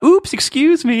oops,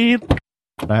 excuse me.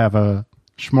 I have a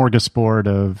smorgasbord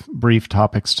of brief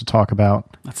topics to talk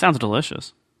about. That sounds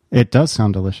delicious. It does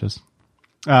sound delicious.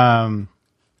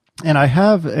 And I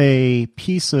have a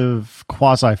piece of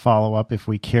quasi-follow-up if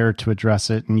we care to address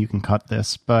it, and you can cut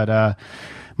this. But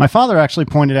my father actually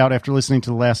pointed out after listening to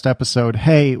the last episode,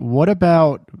 hey, what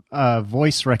about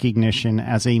voice recognition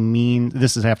as a means?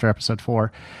 This is after episode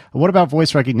 4. What about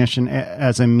voice recognition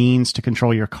as a means to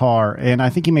control your car? And I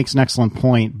think he makes an excellent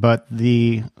point, but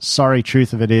the sorry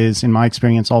truth of it is, in my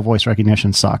experience, all voice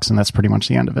recognition sucks, and that's pretty much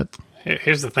the end of it.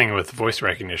 Here's the thing with voice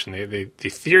recognition. The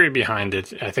theory behind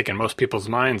it, I think in most people's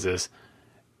minds, is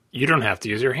you don't have to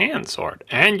use your hands for it,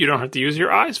 and you don't have to use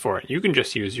your eyes for it. You can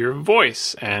just use your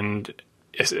voice. And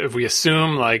if we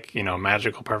assume, like,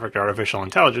 magical, perfect artificial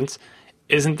intelligence,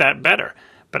 isn't that better?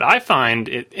 But I find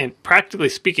it, practically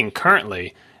speaking,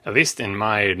 currently, at least in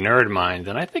my nerd mind,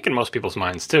 and I think in most people's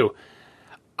minds too,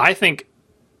 I think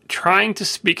trying to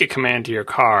speak a command to your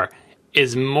car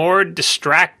is more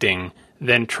distracting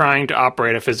than trying to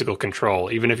operate a physical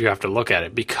control, even if you have to look at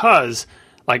it. Because,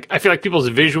 I feel like people's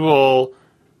visual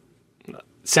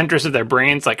centers of their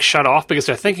brains, shut off because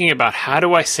they're thinking about, how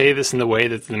do I say this in the way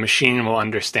that the machine will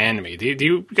understand me? Do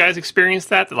you guys experience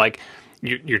that? That,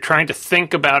 you're trying to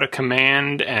think about a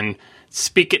command and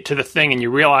speak it to the thing, and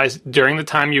you realize during the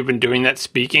time you've been doing that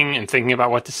speaking and thinking about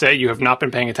what to say, you have not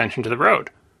been paying attention to the road.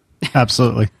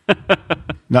 Absolutely.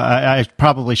 No, I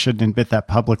probably shouldn't admit that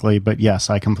publicly, but yes,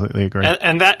 I completely agree.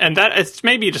 And that it's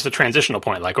maybe just a transitional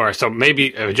point, so maybe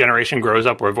a generation grows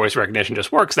up where voice recognition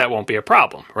just works. That won't be a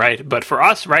problem, right? But for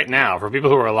us right now, for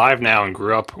people who are alive now and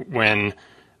grew up when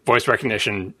voice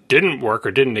recognition didn't work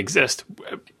or didn't exist,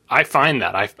 I find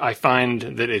that I find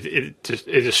that it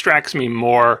distracts me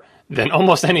more than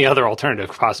almost any other alternative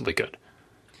possibly could.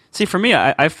 See, for me,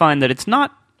 I find that it's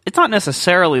not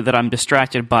necessarily that I'm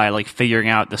distracted by figuring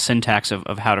out the syntax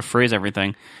of how to phrase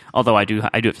everything, although I do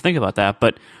have to think about that,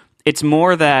 but it's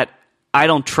more that I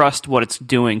don't trust what it's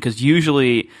doing, because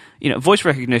usually, voice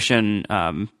recognition,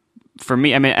 for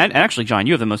me, and actually, John,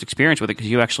 you have the most experience with it because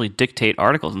you actually dictate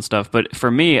articles and stuff, but for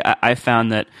me, I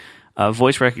found that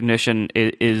voice recognition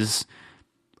is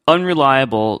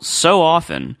unreliable so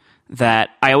often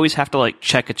that I always have to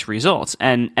check its results,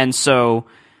 and so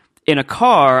in a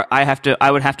car,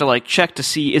 I would have to check to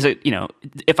see, is it,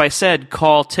 if I said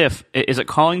call Tiff, is it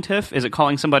calling Tiff? Is it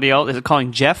calling somebody else? Is it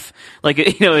calling Jeff?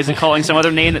 Is it calling some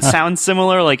other name that sounds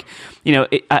similar?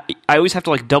 I always have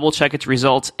to double check its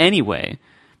results anyway.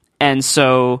 And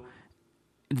so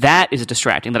that is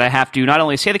distracting, that I have to not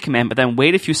only say the command, but then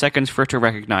wait a few seconds for it to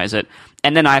recognize it.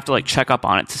 And then I have to check up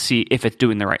on it to see if it's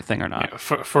doing the right thing or not. Yeah,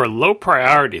 for low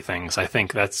priority things, I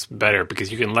think that's better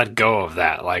because you can let go of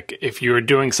that. If you're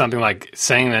doing something like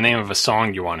saying the name of a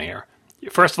song you want to hear,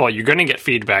 first of all, you're going to get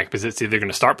feedback because it's either going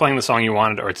to start playing the song you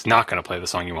wanted or it's not going to play the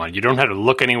song you wanted. You don't have to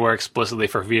look anywhere explicitly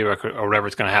for feedback or whatever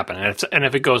it's going to happen. And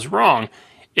if it goes wrong,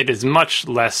 it is much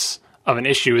less of an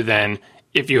issue than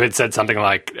if you had said something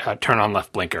like turn on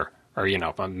left blinker, or,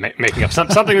 I'm making up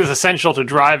something that's essential to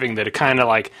driving that it kind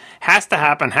of has to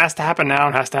happen now,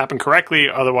 and has to happen correctly.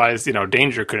 Otherwise,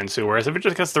 danger could ensue. Whereas if it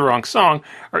just gets the wrong song,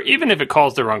 or even if it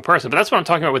calls the wrong person, but that's what I'm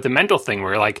talking about with the mental thing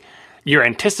where you're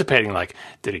anticipating,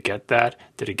 did it get that?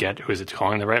 Did it get, who is it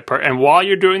calling the right person? And while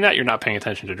you're doing that, you're not paying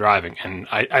attention to driving. And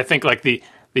I think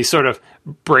the sort of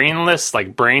brainless,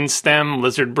 brainstem,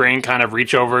 lizard brain kind of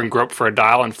reach over and grope for a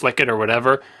dial and flick it or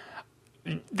whatever,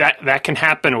 that can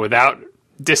happen without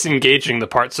disengaging the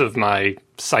parts of my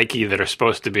psyche that are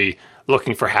supposed to be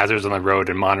looking for hazards on the road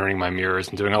and monitoring my mirrors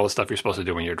and doing all the stuff you're supposed to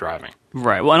do when you're driving.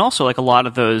 Right. Well, and also a lot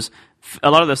of those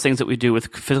things that we do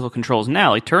with physical controls now,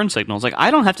 like turn signals,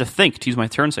 I don't have to think to use my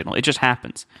turn signal. It just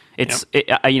happens.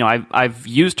 I've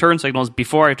used turn signals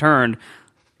before I turned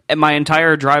my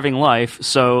entire driving life,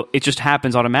 so it just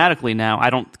happens automatically now.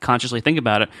 I don't consciously think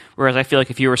about it, whereas I feel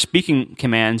like if you were speaking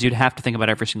commands, you'd have to think about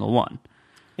every single one.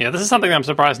 Yeah, this is something that I'm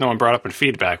surprised no one brought up in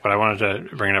feedback, but I wanted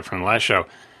to bring it up from the last show.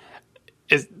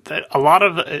 Is that a lot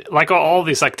of, all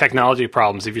these technology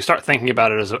problems, if you start thinking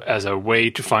about it as a way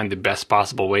to find the best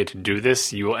possible way to do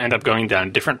this, you will end up going down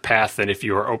a different path than if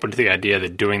you are open to the idea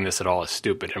that doing this at all is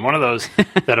stupid. And one of those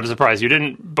that I'm surprised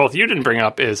both you didn't bring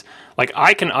up is,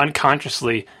 I can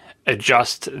unconsciously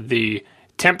adjust the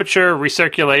temperature,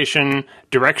 recirculation,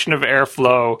 direction of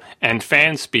airflow, and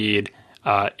fan speed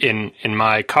in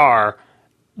my car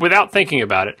without thinking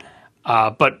about it.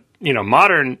 But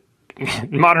modern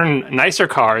nicer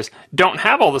cars don't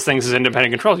have all those things as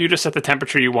independent controls. You just set the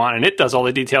temperature you want, and it does all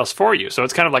the details for you. So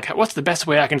it's kind of what's the best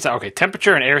way I can say, okay,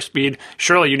 temperature and airspeed,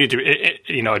 surely you need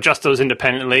to adjust those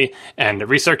independently and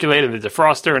recirculate in the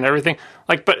defroster and everything.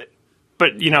 But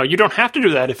But you don't have to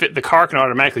do that if the car can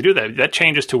automatically do that. That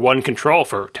changes to one control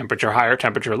for temperature higher,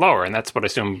 temperature lower, and that's what I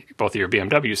assume both of your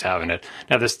BMWs have in it.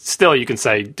 Now, there's still, you can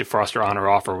say defroster on or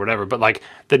off or whatever, but like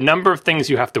the number of things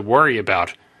you have to worry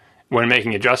about when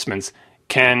making adjustments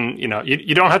you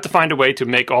don't have to find a way to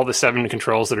make all the 7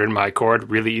 controls that are in my Accord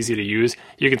really easy to use.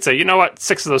 You can say, you know what,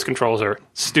 6 of those controls are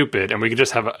stupid, and we can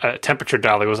just have a temperature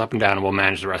dial that goes up and down, and we'll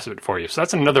manage the rest of it for you. So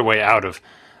that's another way out of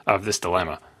this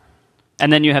dilemma.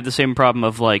 And then you have the same problem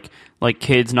of like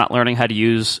kids not learning how to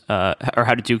use or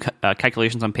how to do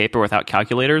calculations on paper without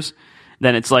calculators.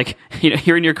 Then it's like,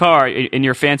 you're in your car, in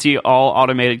your fancy all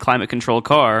automated climate control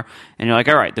car, and you're like,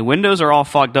 all right, the windows are all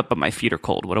fogged up, but my feet are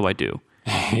cold. What do I do?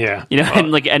 Yeah.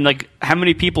 And how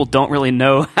many people don't really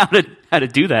know how to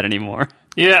do that anymore?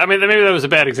 Yeah, I mean, maybe that was a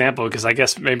bad example because I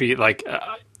guess maybe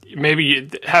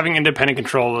having independent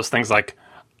control of those things, like,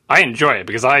 I enjoy it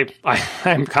because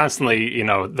I'm constantly,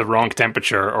 the wrong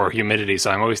temperature or humidity, so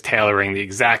I'm always tailoring the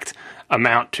exact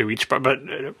amount to each. But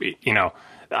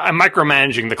I'm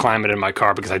micromanaging the climate in my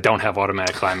car because I don't have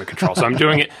automatic climate control. So I'm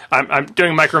doing it. I'm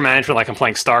doing micromanagement like I'm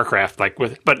playing StarCraft.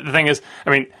 But the thing is,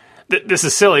 I mean, this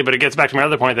is silly, but it gets back to my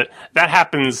other point that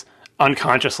happens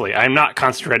unconsciously. I'm not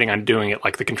concentrating on doing it.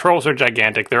 Like, the controls are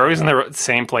gigantic. They're always in the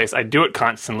same place. I do it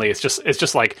constantly. It's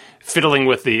just like fiddling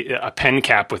with a pen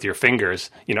cap with your fingers,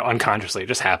 unconsciously. It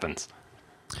just happens.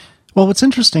 Well, what's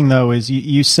interesting, though, is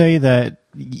you say that,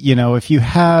 if you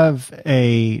have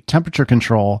a temperature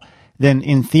control, then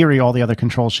in theory, all the other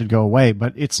controls should go away.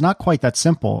 But it's not quite that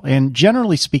simple. And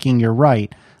generally speaking, you're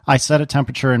right. I set a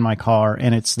temperature in my car,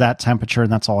 and it's that temperature,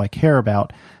 and that's all I care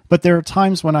about. But there are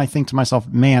times when I think to myself,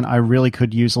 man, I really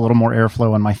could use a little more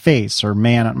airflow on my face, or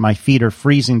man, my feet are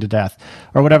freezing to death,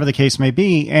 or whatever the case may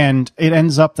be. And it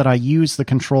ends up that I use the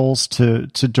controls to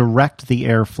direct the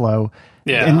airflow.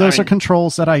 Yeah, and those are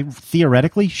controls that I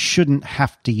theoretically shouldn't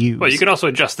have to use. Well, you can also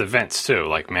adjust the vents too,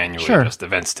 like manually adjust the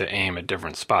vents to aim at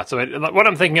different spots. So what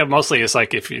I'm thinking of mostly is,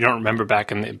 like, if you don't remember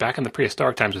back in the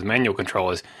prehistoric times with manual control,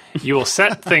 is you will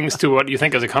set things to what you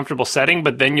think is a comfortable setting,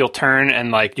 but then you'll turn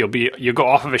and you go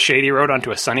off of a shady road onto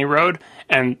a sunny road,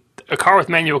 and a car with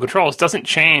manual controls doesn't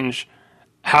change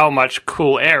how much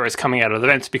cool air is coming out of the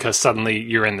vents because suddenly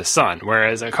you're in the sun.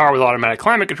 Whereas a car with automatic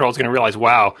climate control is going to realize,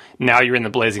 wow, now you're in the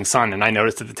blazing sun, and I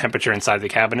noticed that the temperature inside the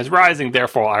cabin is rising,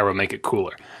 therefore I will make it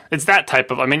cooler. It's that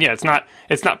type of, it's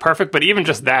not perfect, but even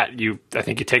just that, I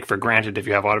think you take for granted if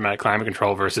you have automatic climate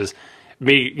control versus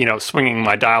me, swinging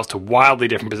my dials to wildly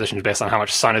different positions based on how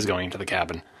much sun is going into the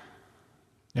cabin.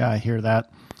 Yeah, I hear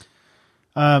that.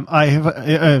 I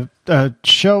have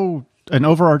an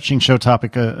overarching show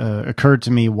topic occurred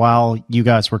to me while you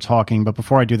guys were talking, but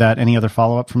before I do that, any other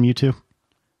follow-up from you two?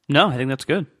 No, I think that's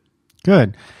good.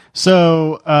 Good.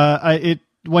 So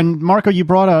when Marco, you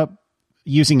brought up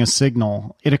using a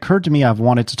signal, it occurred to me I've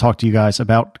wanted to talk to you guys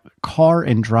about car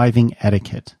and driving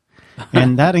etiquette.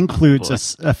 And that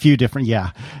includes a few different,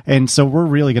 And so we're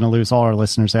really going to lose all our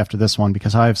listeners after this one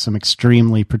because I have some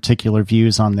extremely particular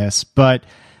views on this. But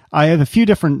I have a few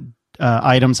different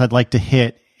items I'd like to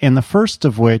hit. And the first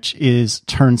of which is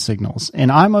turn signals.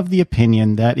 And I'm of the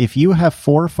opinion that if you have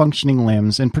 4 functioning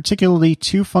limbs, and particularly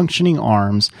 2 functioning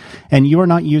arms, and you are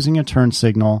not using a turn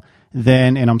signal,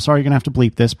 then, and I'm sorry you're going to have to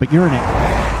bleep this, but you're an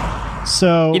idiot.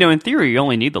 So, in theory, you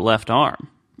only need the left arm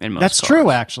in most That's cars.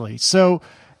 true, actually. So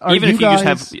even if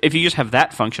you just have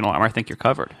that functional arm, I think you're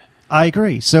covered. I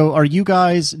agree. So are you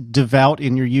guys devout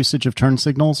in your usage of turn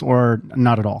signals or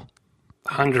not at all?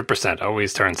 100%.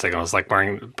 Always turn signals, like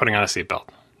putting on a seatbelt.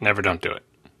 Never don't do it.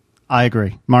 I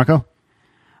agree. Marco?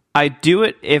 I do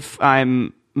it if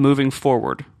I'm moving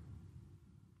forward.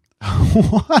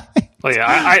 What? Well,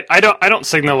 yeah, I don't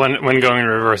signal when going in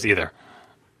reverse either.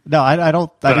 No, I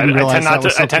don't. I didn't realize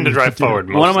I tend to drive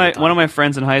forward. One of my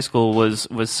friends in high school was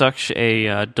such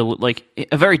a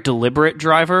very deliberate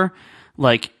driver.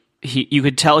 Like you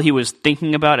could tell he was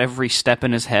thinking about every step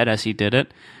in his head as he did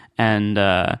it, and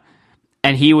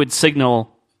he would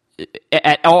signal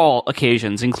at all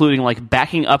occasions, including like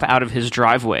backing up out of his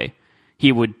driveway.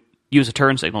 He would use a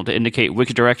turn signal to indicate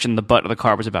which direction the butt of the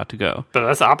car was about to go. But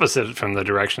that's opposite from the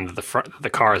direction that the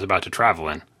car is about to travel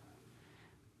in.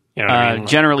 You know what I mean?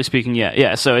 Generally speaking,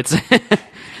 yeah. So it's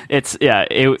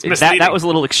that was a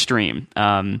little extreme.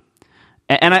 And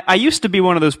I used to be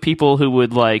one of those people who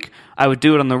would I would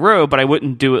do it on the road, but I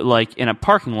wouldn't do it in a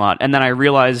parking lot. And then I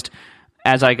realized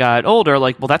as I got older,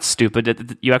 well, that's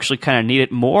stupid. You actually kind of need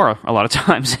it more a lot of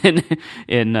times. And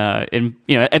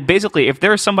basically, if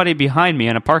there's somebody behind me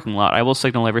in a parking lot, I will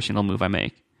signal every single move I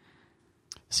make.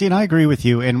 See, and I agree with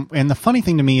you. And the funny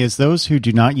thing to me is those who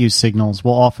do not use signals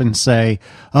will often say,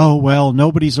 "Oh, well,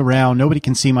 nobody's around. Nobody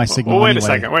can see my signal." Well, wait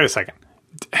anyway. a second.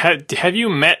 have you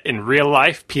met in real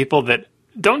life people that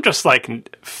don't just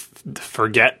like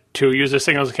forget to use their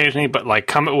signals occasionally, but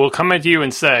like will come at you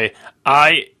and say,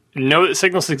 I know that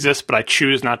signals exist, but I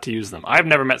choose not to use them? I've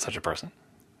never met such a person.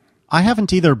 I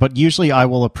haven't either, but usually I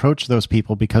will approach those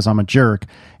people because I'm a jerk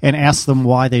and ask them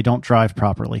why they don't drive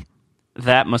properly.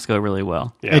 That must go really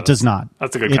well. Yeah, it does not.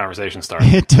 That's a good conversation starter.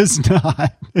 It does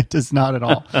not. It does not at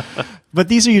all. But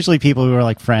these are usually people who are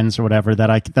like friends or whatever that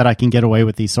I can get away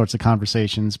with these sorts of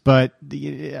conversations. But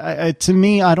to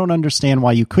me, I don't understand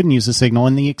why you couldn't use a signal.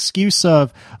 And the excuse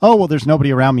of, oh, well, there's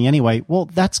nobody around me anyway. Well,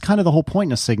 that's kind of the whole point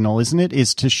in a signal, isn't it?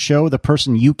 Is to show the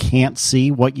person you can't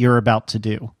see what you're about to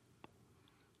do.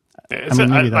 I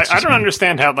don't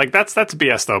understand how that's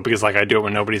BS though, because like I do it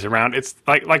when nobody's around. It's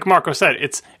like Marco said,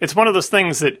 it's one of those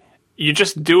things that you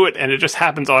just do it and it just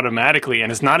happens automatically,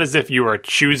 and it's not as if you are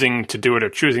choosing to do it or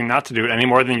choosing not to do it any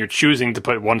more than you're choosing to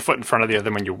put one foot in front of the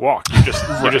other when you walk. You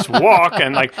just walk,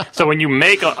 and like so when you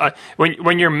make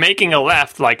when you're making a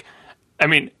left, like I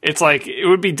mean, it's like it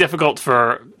would be difficult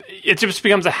for it just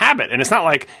becomes a habit, and it's not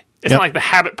like. It's not like the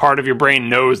habit part of your brain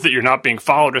knows that you're not being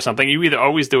followed or something. You either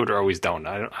always do it or always don't.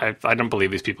 I don't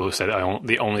believe these people who said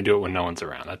they only do it when no one's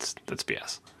around. That's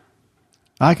BS.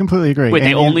 I completely agree. Wait,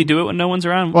 they only do it when no one's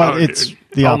around? Well, it's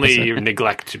the only opposite.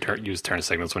 neglect to use turn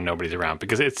signals when nobody's around,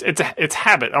 because it's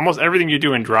habit. Almost everything you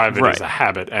do in driving is a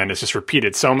habit, and it's just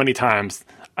repeated so many times.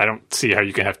 I don't see how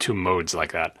you can have two modes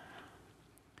like that.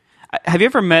 Have you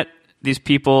ever met these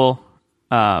people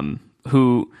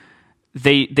who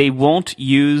they won't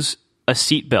use a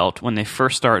seatbelt when they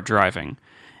first start driving,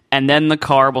 and then the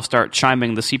car will start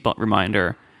chiming the seatbelt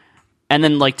reminder, and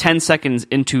then like 10 seconds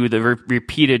into the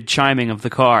repeated chiming of the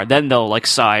car, then they'll like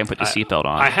sigh and put the seatbelt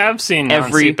on. I have seen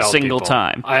every single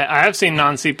time. I have seen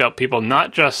non-seatbelt people,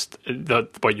 not just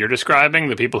what you're describing,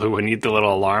 the people who would need the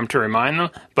little alarm to remind them,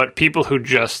 but people who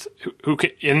just who can,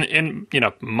 in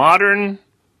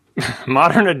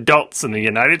modern adults in the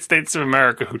United States of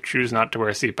America who choose not to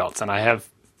wear seatbelts, and I have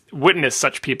witnessed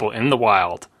such people in the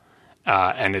wild,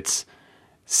 and it's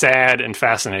sad and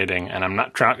fascinating. And I'm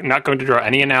not going to draw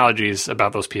any analogies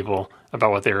about those people,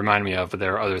 about what they remind me of, but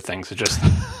there are other things. It just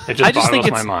boggles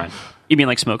my mind. You mean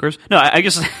like smokers? No, I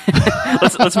guess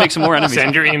let's make some more enemies.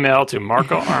 Send your email to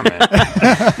Marco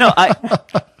Arman. No,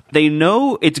 they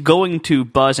know it's going to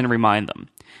buzz and remind them.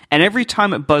 And every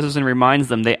time it buzzes and reminds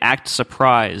them, they act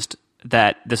surprised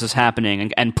that this is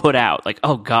happening and put out, like,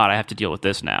 oh, God, I have to deal with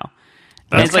this now.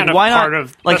 That's it's like, kind why of part not?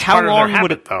 of Like, how long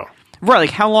would it? Though. Right,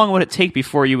 like how long would it take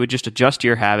before you would just adjust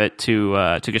your habit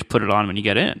to just put it on when you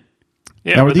get in?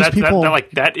 Yeah, but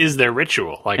that is their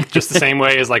ritual. Like just the same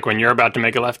way as like when you're about to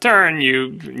make a left turn,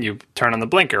 you turn on the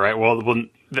blinker, right? Well,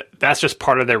 that's just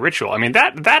part of their ritual. I mean,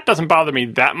 that doesn't bother me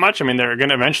that much. I mean, they're going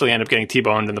to eventually end up getting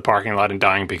T-boned in the parking lot and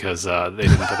dying because they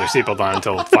didn't put their seatbelt on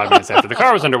until 5 minutes after the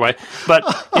car was underway. But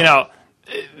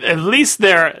at least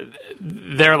they're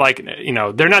like,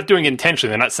 they're not doing it intentionally.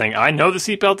 They're not saying, I know the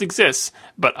seatbelt exists,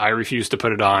 but I refuse to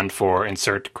put it on for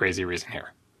insert crazy reason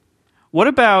here. What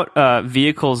about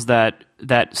vehicles that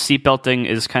seatbelting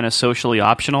is kind of socially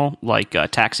optional, like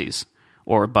taxis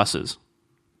or buses?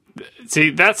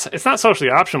 See, it's not socially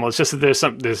optional. It's just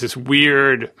that there's this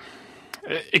weird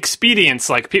expedience.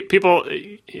 Like people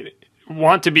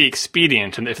want to be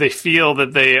expedient, and if they feel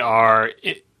that they are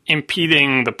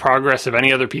impeding the progress of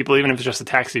any other people, even if it's just a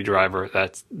taxi driver,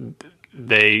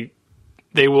 they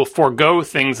will forego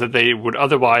things that they would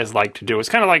otherwise like to do. It's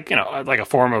kind of like like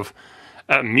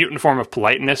a mutant form of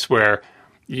politeness, where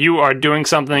you are doing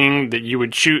something that you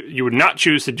would not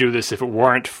choose to do this if it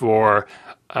weren't for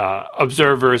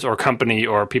observers or company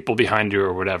or people behind you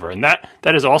or whatever. And that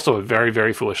is also a very,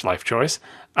 very foolish life choice.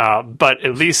 But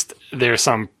at least there's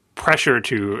some pressure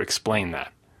to explain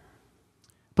that.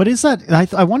 But is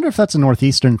that, I wonder if that's a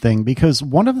Northeastern thing, because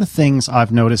one of the things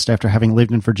I've noticed after having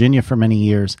lived in Virginia for many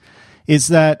years is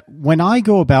that when I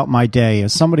go about my day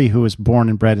as somebody who was born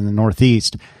and bred in the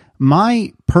Northeast,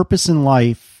 my purpose in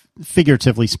life,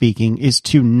 figuratively speaking, is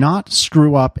to not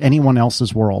screw up anyone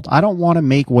else's world. I don't want to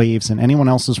make waves in anyone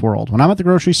else's world. When I'm at the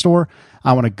grocery store,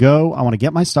 I want to go, I want to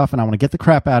get my stuff, and I want to get the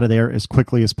crap out of there as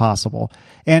quickly as possible.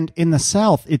 And in the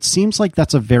South, it seems like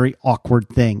that's a very awkward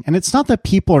thing. And it's not that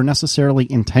people are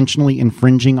necessarily intentionally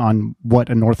infringing on what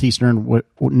a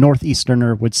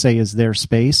Northeasterner would say is their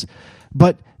space,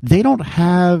 but they don't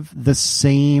have the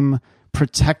same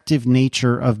protective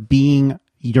nature of being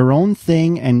your own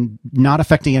thing and not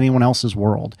affecting anyone else's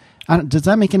world. Does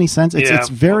that make any sense? It's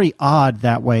very odd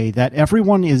that way, that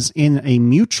everyone is in a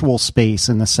mutual space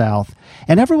in the South,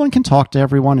 and everyone can talk to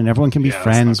everyone, and everyone can be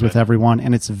friends with everyone,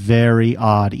 and it's very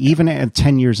odd. Even at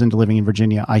 10 years into living in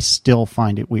Virginia, I still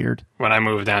find it weird. When I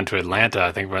moved down to Atlanta,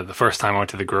 I think the first time I went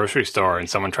to the grocery store and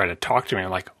someone tried to talk to me,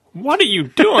 I'm like, what are you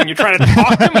doing? You're trying to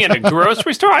talk to me in a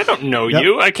grocery store? I don't know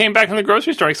you. I came back from the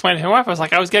grocery store, I explained to my wife, I was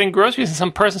like, I was getting groceries and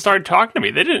some person started talking to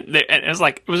me. It was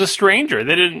like, it was a stranger.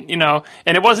 They didn't,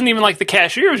 and it wasn't even like the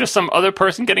cashier, it was just some other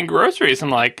person getting groceries. I'm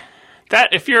like,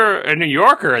 that, if you're a New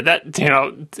Yorker, that,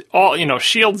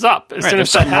 shields up. As soon as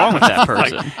something wrong with that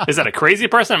person. Like, is that a crazy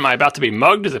person? Am I about to be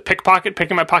mugged? Is a pickpocket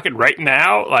picking my pocket right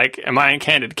now? Like, am I in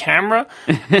candid camera?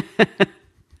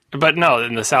 But no,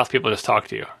 in the South, people just talk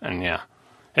to you. And yeah.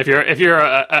 If you're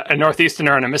a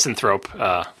Northeasterner and a misanthrope,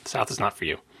 South is not for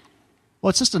you. Well,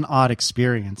 it's just an odd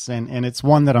experience, and it's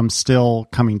one that I'm still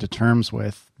coming to terms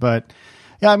with. But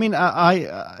yeah, I mean,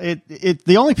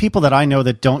 the only people that I know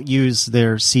that don't use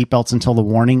their seatbelts until the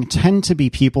warning tend to be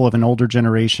people of an older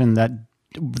generation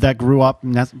that grew up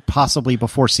possibly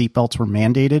before seatbelts were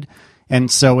mandated. And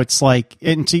so it's like,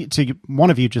 and to one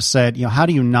of you just said, how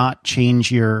do you not change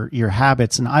your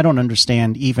habits? And I don't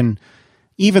understand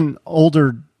even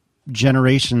older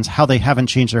generations, how they haven't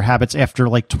changed their habits after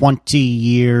like 20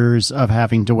 years of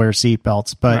having to wear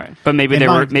seatbelts. But maybe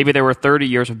there were 30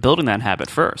 years of building that habit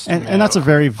first. And that's a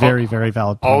very, very, very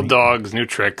valid point. Old dogs, new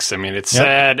tricks. I mean, it's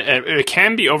sad. It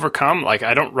can be overcome. Like,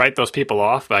 I don't write those people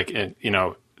off. Like,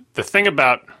 the thing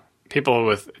about people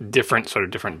with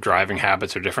different driving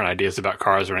habits or different ideas about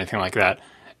cars or anything like that,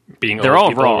 being they're old all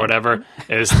people wrong. Or whatever,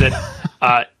 is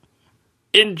that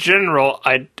in general,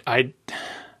 I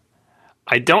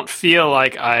don't feel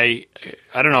like I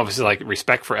don't know if it's like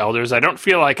respect for elders. I don't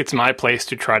feel like it's my place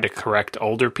to try to correct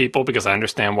older people because I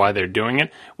understand why they're doing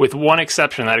it. With one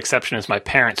exception, that exception is my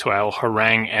parents, who I will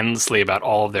harangue endlessly about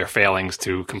all of their failings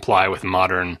to comply with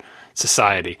modern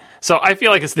society. So I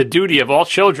feel like it's the duty of all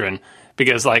children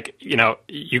because,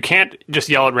 you can't just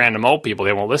yell at random old people.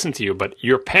 They won't listen to you. But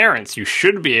your parents, you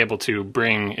should be able to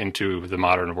bring into the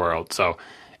modern world. So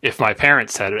if my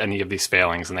parents had any of these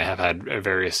failings, and they have had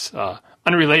various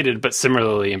unrelated but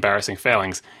similarly embarrassing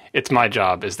failings, it's my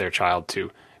job as their child to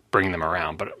bring them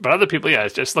around. But other people,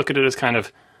 just look at it as kind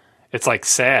of, it's like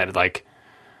sad. Like,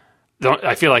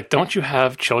 I feel like, don't you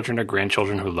have children or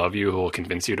grandchildren who love you who will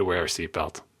convince you to wear a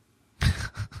seatbelt?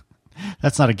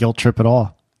 That's not a guilt trip at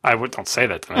all. Don't say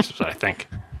that to them. That's just what I think.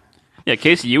 Yeah,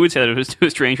 Casey, you would say that it was to a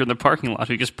stranger in the parking lot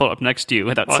who just pulled up next to you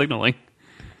without signaling.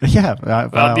 Yeah,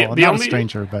 not a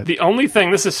stranger, but the only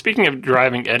thing, this is speaking of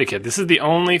driving etiquette, this is the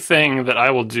only thing that I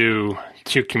will do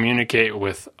to communicate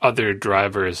with other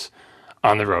drivers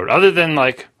on the road, other than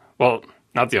not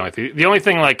the only thing. The only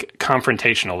thing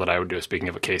confrontational that I would do, speaking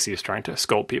of what Casey is trying to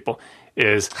scold people,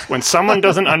 is when someone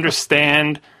doesn't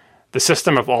understand the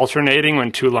system of alternating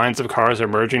when two lines of cars are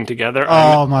merging together.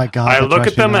 Oh my God. I look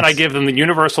at them and I give them the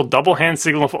universal double hand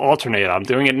signal for alternate. I'm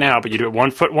doing it now, but you do it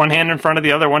 1 foot, one hand in front of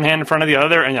the other, one hand in front of the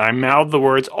other, and I mouth the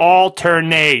words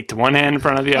alternate, one hand in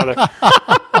front of the other.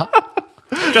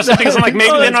 Just because maybe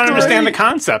they don't understand the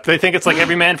concept. They think it's like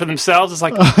every man for themselves. It's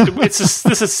like, this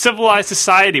is civilized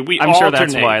society. I'm alternate. Sure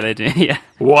that's why they do. Yeah.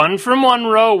 One from one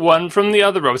row, one from the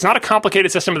other row. It's not a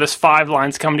complicated system where there's 5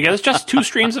 lines coming together. It's just 2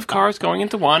 streams of cars going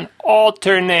into one.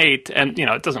 Alternate. And,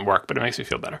 it doesn't work, but it makes me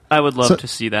feel better. I would love to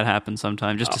see that happen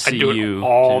sometime, just to see you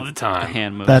all the time.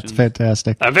 Hand motion. That's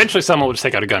fantastic. Eventually someone will just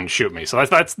take out a gun and shoot me. So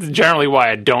that's generally why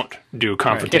I don't do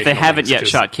confrontation. If they haven't yet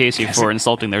shot Casey for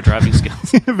insulting their driving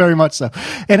skills. Very much so.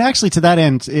 And actually, to that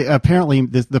end, apparently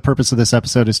the purpose of this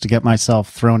episode is to get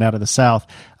myself thrown out of the South.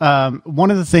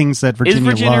 One of the things that Virginia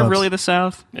loves... Is Virginia really the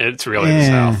South? It's really the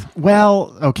South.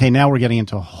 Well, okay, now we're getting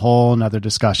into a whole nother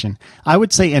discussion. I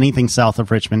would say anything south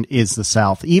of Richmond is the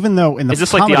South, even though in the Is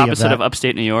this like the opposite of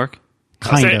upstate New York?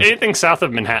 Kind of. Anything south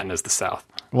of Manhattan is the South.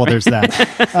 Well, there's that.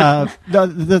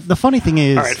 The funny thing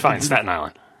is... All right, fine, Staten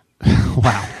Island.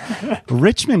 Wow.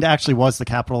 Richmond actually was the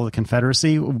capital of the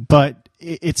Confederacy, but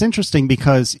it's interesting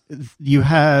because you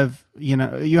have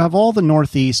all the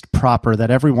Northeast proper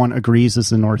that everyone agrees is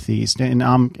the Northeast, and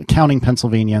I'm counting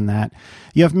Pennsylvania in that.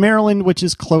 You have Maryland, which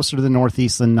is closer to the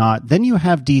Northeast than not. Then you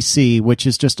have D.C., which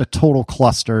is just a total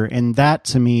cluster, and that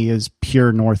to me is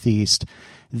pure Northeast.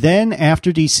 Then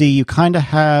after D.C., you kind of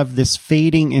have this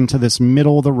fading into this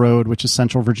middle of the road, which is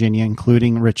Central Virginia,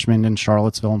 including Richmond and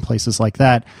Charlottesville and places like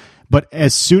that. But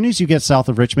as soon as you get south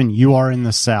of Richmond, you are in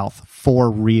the South,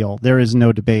 for real. There is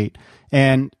no debate.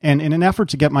 And in an effort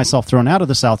to get myself thrown out of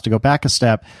the South, to go back a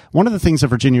step, one of the things that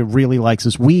Virginia really likes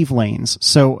is weave lanes.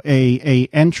 So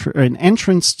an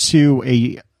entrance to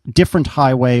a different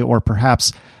highway, or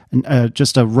perhaps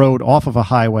just a road off of a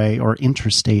highway, or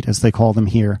interstate as they call them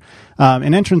here,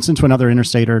 an entrance into another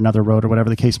interstate or another road or whatever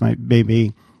the case may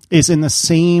be, is in the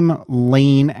same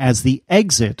lane as the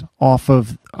exit off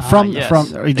of from.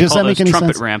 Does that make any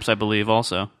trumpet sense? Ramps, I believe,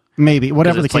 also. Maybe,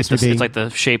 whatever the case may be. It's like the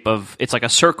shape of, it's like a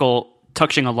circle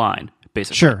touching a line,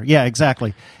 basically. Sure, yeah,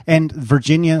 exactly. And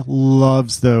Virginia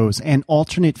loves those, and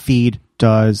alternate feed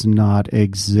does not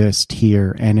exist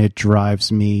here, and it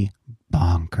drives me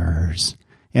bonkers.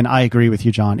 And I agree with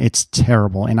you, John. It's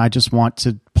terrible, and I just want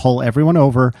to pull everyone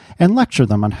over and lecture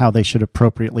them on how they should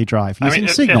appropriately drive using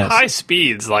signals. At high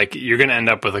speeds, like, you're going to end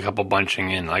up with a couple bunching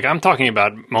in. Like, I'm talking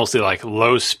about mostly like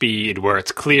low speed, where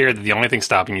it's clear that the only thing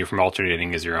stopping you from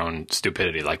alternating is your own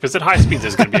stupidity. Like, because at high speeds,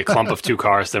 there's going to be a clump of two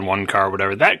cars, then one car,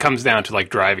 whatever. That comes down to like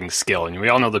driving skill, and we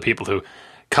all know the people who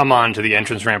come on to the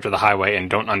entrance ramp to the highway and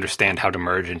don't understand how to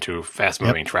merge into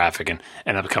fast-moving traffic, and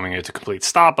end up coming to a complete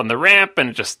stop on the ramp,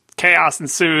 and just chaos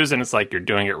ensues, and it's like you're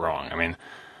doing it wrong. I mean,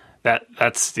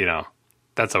 that's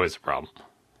always a problem.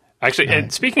 Actually,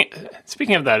 and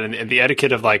speaking of that, and the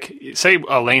etiquette of, like, say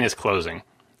a lane is closing,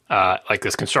 like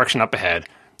there's construction up ahead,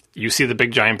 you see the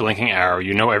big giant blinking arrow,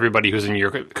 you know everybody who's in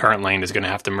your current lane is going to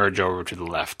have to merge over to the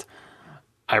left.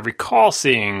 I recall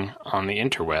seeing on the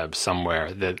interweb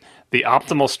somewhere that the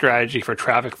optimal strategy for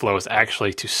traffic flow is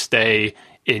actually to stay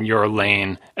in your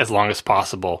lane as long as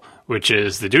possible, which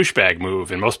is the douchebag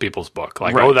move in most people's book.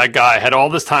 Like, oh, that guy had all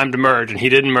this time to merge, and he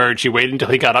didn't merge. He waited until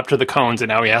he got up to the cones, and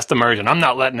now he has to merge, and I'm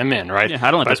not letting him in, right? Yeah,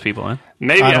 I don't let those people in.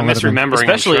 Maybe I'm misremembering.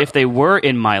 Especially if they were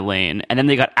in my lane, and then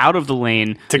they got out of the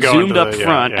lane, zoomed up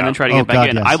front, and then tried to get back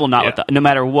in. Yes. I will not let that. No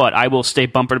matter what, I will stay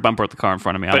bumper to bumper with the car in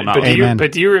front of me. I will not.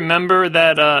 But do you remember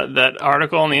that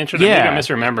article on the internet? Yeah. Maybe I'm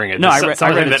misremembering it. No, I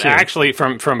read it too. Actually,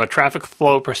 from a traffic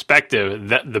flow perspective,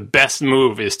 that the best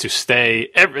move is to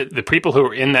stay. The people who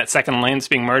are in that second lane that's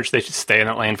being merged, they should stay in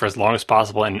that lane for as long as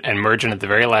possible and merge in at the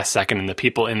very last second. And the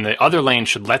people in the other lane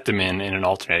should let them in an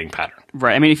alternating pattern.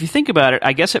 Right. I mean, if you think about it,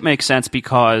 I guess it makes sense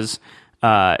because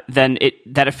then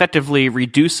that effectively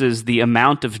reduces the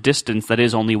amount of distance that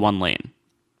is only one lane.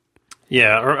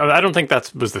 Yeah, or I don't think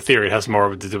that was the theory. It has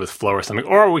more to do with flow or something.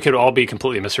 Or we could all be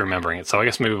completely misremembering it. So I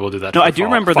guess maybe we'll do that. No, I do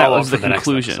remember that was the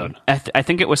conclusion. I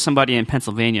think it was somebody in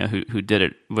Pennsylvania who did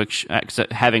it, which,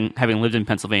 having lived in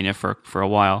Pennsylvania for a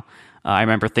while, I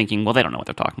remember thinking, well, they don't know what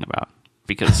they're talking about.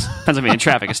 Because Pennsylvania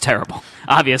traffic is terrible.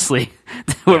 Obviously,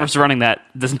 whoever's running that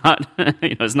does not,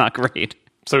 is not great.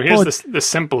 So here's the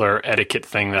simpler etiquette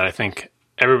thing that I think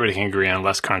everybody can agree on,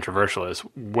 less controversial, is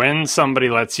when somebody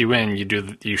lets you in,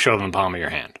 you show them the palm of your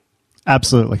hand.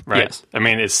 Absolutely. Right. Yes. I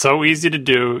mean, it's so easy to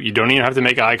do. You don't even have to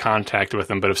make eye contact with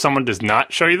them. But if someone does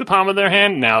not show you the palm of their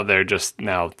hand, now they're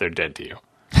dead to you.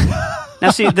 Now,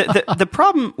 see, the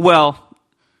problem. Well,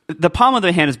 the palm of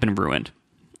the hand has been ruined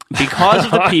because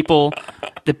of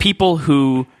the people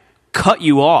who cut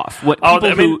you off.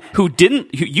 Who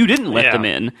you didn't let them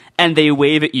in, and they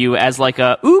wave at you as like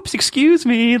a oops, excuse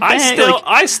me.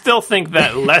 I still think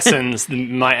that lessens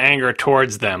my anger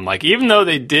towards them. Like, even though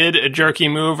they did a jerky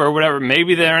move or whatever,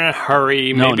 maybe they're in a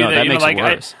hurry. Maybe that makes it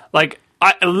worse.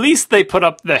 At least they put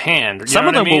up the hand. Some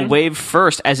of them will wave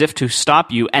first as if to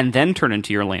stop you and then turn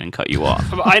into your lane and cut you off.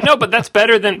 I know, but that's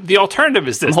better than... The alternative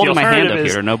is this. I'm holding my hand up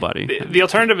here to nobody. The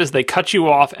alternative is they cut you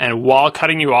off, and while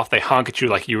cutting you off, they honk at you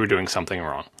like you were doing something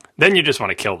wrong. Then you just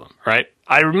want to kill them, right?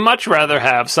 I'd much rather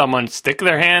have someone stick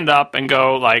their hand up and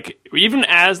go, like, even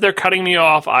as they're cutting me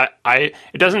off, it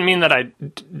doesn't mean that I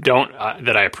don't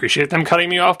that I appreciate them cutting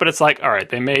me off, but it's like, all right,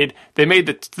 they made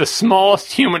the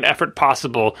smallest human effort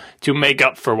possible to make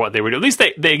up for what they were doing. At least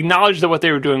they acknowledged that what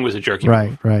they were doing was a jerky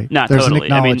move. Right. Not there's totally.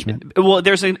 An acknowledgement.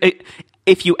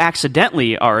 If you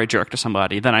accidentally are a jerk to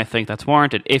somebody, then I think that's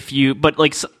warranted.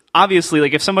 Obviously,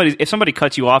 like if somebody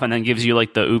cuts you off and then gives you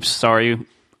like the oops, sorry,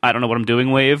 I don't know what I'm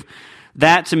doing wave,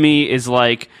 that to me is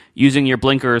like using your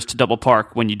blinkers to double park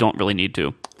when you don't really need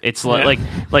to. It's like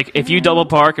if you double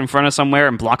park in front of somewhere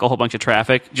and block a whole bunch of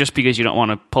traffic just because you don't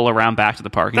want to pull around back to the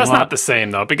parking lot. That's not the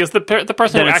same though, because the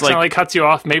person who accidentally cuts you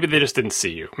off, maybe they just didn't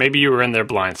see you. Maybe you were in their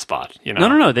blind spot.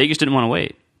 No, they just didn't want to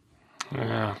wait.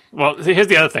 Yeah. Well, here's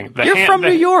the other thing. You're from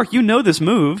New York. You know this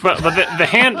move. But the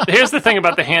hand. Here's the thing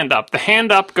about the hand up. The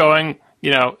hand up going,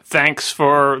 thanks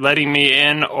for letting me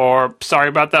in, or sorry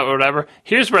about that, or whatever.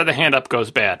 Here's where the hand up goes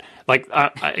bad. Like,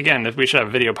 again, we should have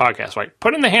a video podcast, right?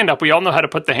 Putting the hand up, we all know how to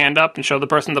put the hand up and show the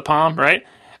person the palm, right?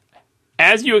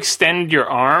 As you extend your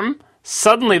arm,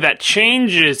 suddenly that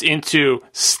changes into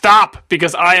stop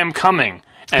because I am coming.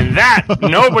 And that,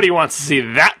 nobody wants to see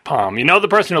that palm. You know, the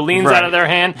person who leans out of their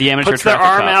hand, the amateur puts their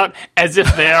traffic arm out as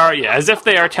if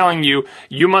they are telling you,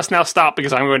 you must now stop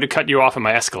because I'm going to cut you off in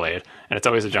my Escalade. And it's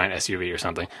always a giant SUV or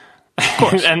something. Of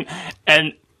course. and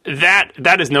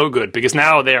that is no good because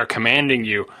now they are commanding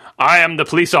you. I am the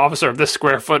police officer of this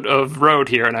square foot of road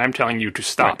here, and I'm telling you to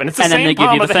stop. Right. And it's the and same then they palm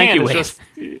give you of the the thank hand. you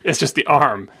wave. It's just the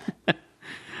arm.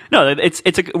 No,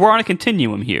 we're on a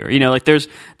continuum here. You know, like there's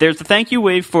the thank you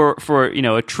wave for you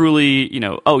know, a truly, you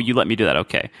know, oh, you let me do that,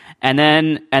 okay. And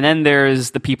then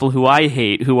there's the people who I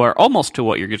hate, who are almost to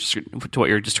what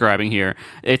you're describing here.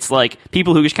 It's like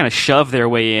people who just kind of shove their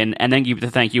way in and then give you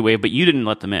the thank you wave, but you didn't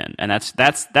let them in, and that's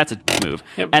a move.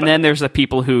 Yeah, and then there's the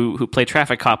people who play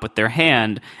traffic cop with their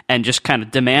hand and just kind of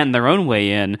demand their own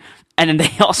way in. And then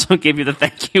they also give you the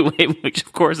thank you wave, which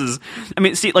of course is, I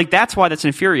mean, see, like that's why that's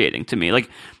infuriating to me. Like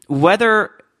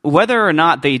whether or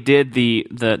not they did the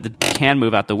can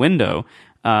move out the window,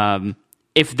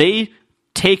 if they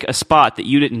take a spot that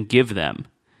you didn't give them,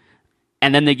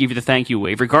 and then they give you the thank you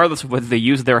wave, regardless of whether they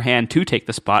use their hand to take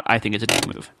the spot, I think it's a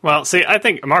dick move. Well, see, I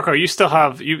think, Marco, you still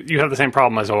have you have the same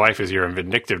problem as a wife as you're a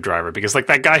vindictive driver, because like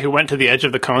that guy who went to the edge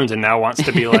of the cones and now wants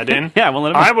to be let in. Yeah, I won't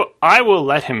let him in. I will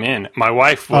let him in. My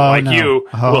wife will,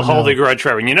 will hold a grudge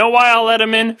forever. And you know why I'll let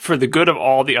him in? For the good of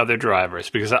all the other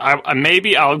drivers, because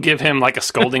maybe I'll give him like a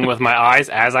scolding with my eyes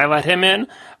as I let him in,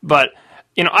 but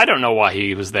you know, I don't know why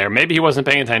he was there. Maybe he wasn't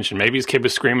paying attention. Maybe his kid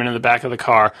was screaming in the back of the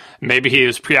car. Maybe he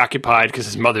was preoccupied because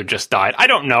his mother just died. I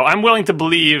don't know. I'm willing to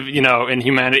believe, you know, in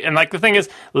humanity. And like the thing is,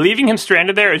 leaving him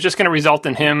stranded there is just going to result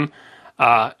in him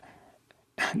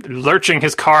lurching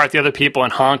his car at the other people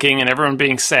and honking and everyone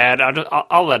being sad.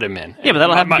 I'll let him in. Yeah, but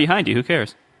that'll happen behind you. Who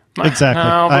cares? Exactly.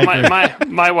 No, but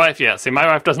my wife, yeah. See, my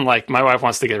wife doesn't like. My wife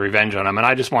wants to get revenge on him, and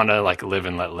I just want to like live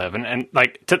and let live. And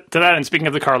like to that. And speaking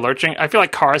of the car lurching, I feel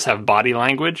like cars have body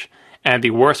language, and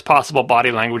the worst possible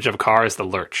body language of a car is the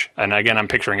lurch. And again, I'm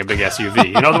picturing a big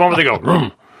SUV. You know, the one where they go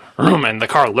vroom, vroom, and the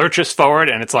car lurches forward,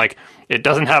 and it's like it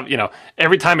doesn't have. You know,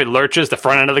 every time it lurches, the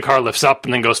front end of the car lifts up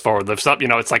and then goes forward, lifts up. You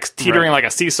know, it's like teetering like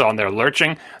a seesaw, and they're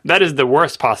lurching. That is the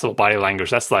worst possible body language.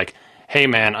 That's like, hey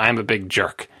man, I'm a big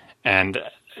jerk, and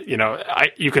you know,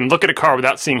 you can look at a car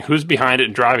without seeing who's behind it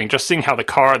and driving, just seeing how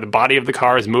the body of the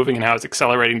car is moving and how it's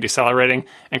accelerating, decelerating,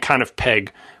 and kind of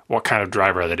peg what kind of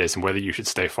driver that is and whether you should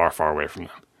stay far, far away from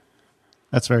them.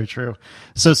 That's very true.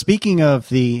 So speaking of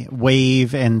the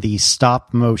wave and the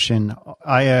stop motion,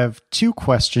 I have two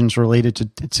questions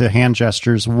related to hand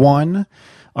gestures. One,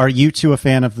 are you two a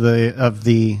fan of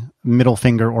the middle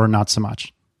finger or not so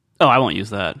much? Oh, I won't use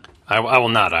that. I will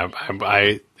not.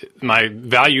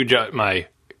 My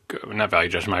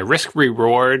risk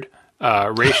reward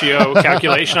ratio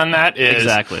calculation on that is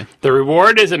exactly. The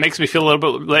reward is it makes me feel a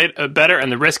little bit better,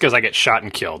 and the risk is I get shot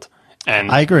and killed.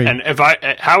 And I agree. And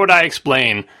how would I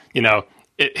explain? You know,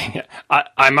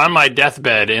 I'm on my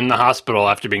deathbed in the hospital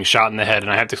after being shot in the head,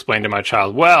 and I have to explain to my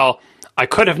child, well, I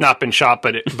could have not been shot,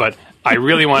 but I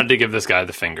really wanted to give this guy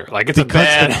the finger. Like it's a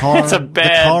bad the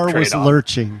car was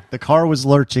lurching. The car was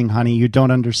lurching, honey. You don't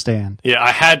understand. Yeah,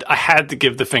 I had to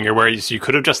give the finger, whereas you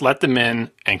could have just let them in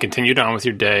and continued on with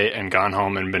your day and gone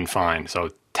home and been fine. So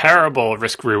terrible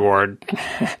risk reward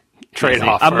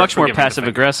trade-off. I'm much more passive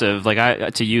aggressive.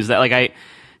 Like to use that. Like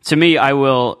to me, I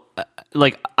will.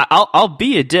 Like I'll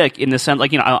be a dick in the sense,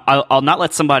 like, you know, I'll not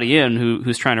let somebody in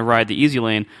who's trying to ride the easy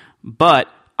lane, but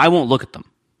I won't look at them.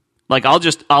 Like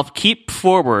I'll keep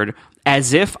forward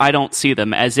as if I don't see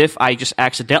them, as if I just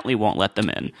accidentally won't let them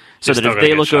in. So that if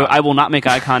they look over, I will not make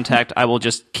eye contact. I will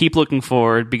just keep looking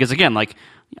forward because again, like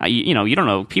you don't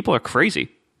know, people are crazy.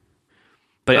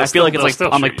 But I feel like it's like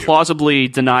I'm like plausibly,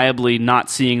 deniably not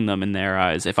seeing them in their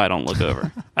eyes if I don't look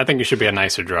over. I think you should be a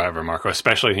nicer driver, Marco,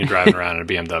 especially when you're driving around in a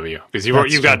BMW, because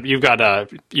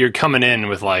you're coming in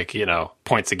with like, you know,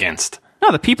 points against.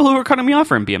 No, the people who are cutting me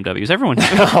off are in BMWs. Everyone.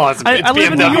 I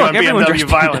live in New York. Everyone drives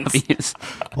violence.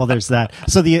 BMWs. Well, there's that.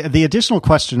 So the additional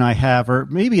question I have, or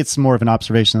maybe it's more of an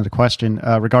observation than a question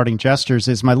regarding gestures,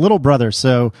 is my little brother.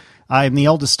 So I'm the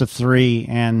eldest of three,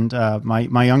 and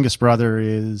my youngest brother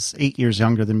is 8 years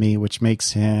younger than me, which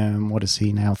makes him, what is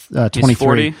he now? 23. He's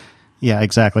 40. Yeah,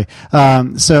 exactly.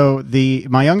 So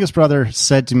my youngest brother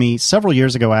said to me several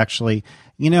years ago, actually,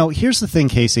 you know, here's the thing,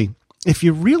 Casey. If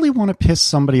you really want to piss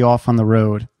somebody off on the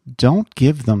road, don't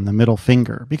give them the middle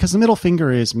finger, because the middle finger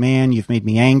is, man, you've made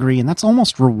me angry, and that's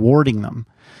almost rewarding them.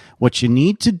 What you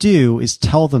need to do is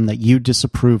tell them that you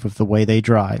disapprove of the way they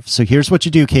drive. So here's what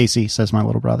you do, Casey, says my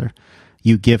little brother.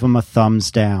 You give them a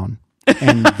thumbs down.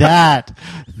 And that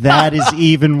is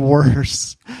even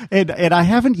worse. And I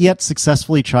haven't yet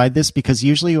successfully tried this because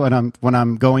usually when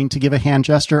I'm going to give a hand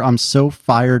gesture, I'm so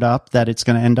fired up that it's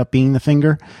going to end up being the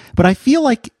finger. But I feel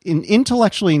like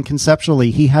intellectually and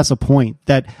conceptually, he has a point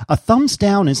that a thumbs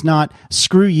down is not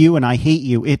screw you and I hate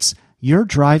you. It's your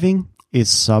driving is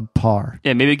subpar.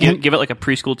 Yeah, maybe give it like a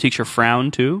preschool teacher frown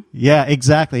too. Yeah,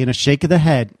 exactly. And a shake of the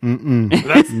head.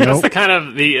 That's the kind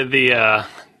of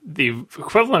the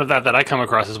equivalent of that I come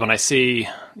across is when I see,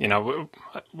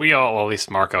 we all, well, at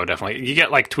least Marco definitely, you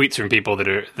get like tweets from people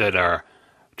that are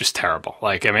just terrible.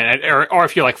 Like, I mean, or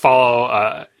if you like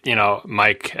follow,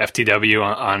 Mike FTW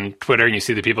on Twitter and you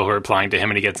see the people who are replying to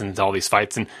him and he gets into all these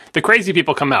fights and the crazy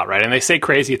people come out, right? And they say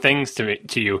crazy things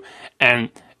to you. And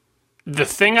the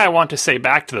thing I want to say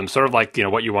back to them, sort of like,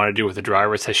 what you want to do with the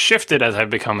drivers has shifted as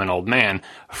I've become an old man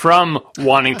from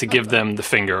wanting to give them the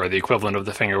finger or the equivalent of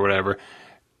the finger or whatever,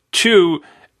 to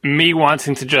me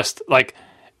wanting to just, like,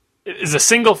 is a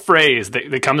single phrase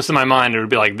that comes to my mind. It would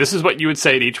be like, this is what you would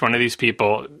say to each one of these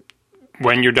people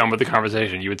when you're done with the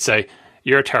conversation. You would say,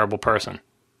 you're a terrible person.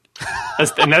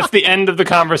 And that's the end of the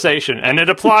conversation. And it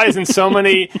applies in so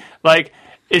many, like,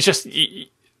 it's just,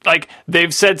 like,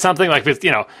 they've said something like,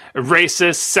 racist,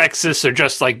 sexist, or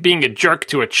just, like, being a jerk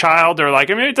to a child, or,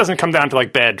 like, I mean, it doesn't come down to,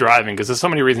 like, bad driving, because there's so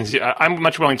many reasons. I'm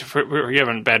much willing to forgive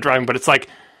bad driving, but it's like,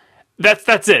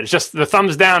 that's it. It's just the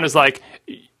thumbs down is like,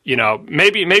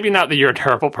 maybe not that you're a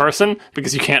terrible person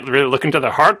because you can't really look into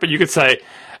their heart, but you could say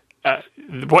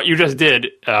what you just did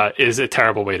is a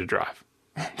terrible way to drive.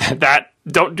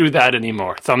 Don't do that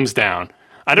anymore. Thumbs down.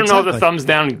 I don't know if the thumbs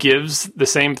down gives the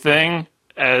same thing.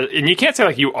 And you can't say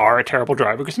like you are a terrible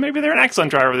driver because maybe they're an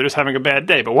excellent driver. They're just having a bad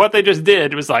day. But what they just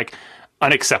did was like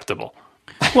unacceptable.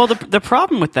 Well, the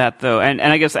problem with that, though, and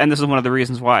I guess, and this is one of the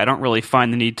reasons why I don't really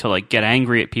find the need to like get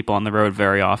angry at people on the road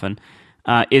very often,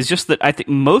 is just that I think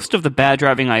most of the bad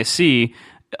driving I see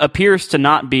appears to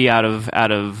not be out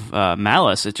of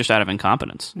malice. It's just out of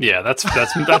incompetence. Yeah, that's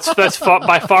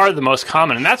by far the most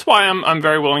common, and that's why I'm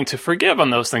very willing to forgive on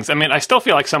those things. I mean, I still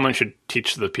feel like someone should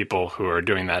teach the people who are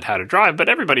doing that how to drive, but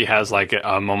everybody has like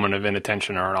a moment of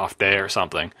inattention or an off day or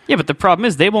something. Yeah, but the problem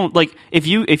is they won't, like, if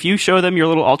you show them your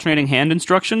little alternating hand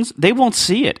instructions, they won't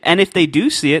see it, and if they do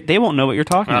see it, they won't know what you're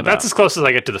talking about. That's as close as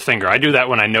I get to the finger. I do that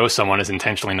when I know someone is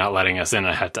intentionally not letting us in.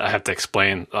 I have to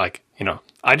explain, like,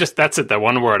 that's it. That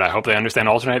one word. I hope they understand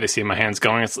alternate. They see my hands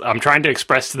going. I'm trying to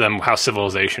express to them how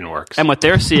civilization works. And what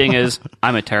they're seeing is,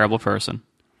 I'm a terrible person.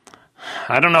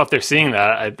 I don't know if they're seeing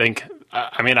that.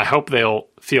 I hope they'll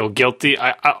feel guilty.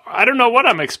 I don't know what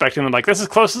I'm expecting them. Like, this is as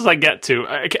close as I get to.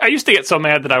 I used to get so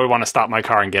mad that I would want to stop my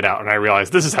car and get out. And I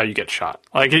realized this is how you get shot.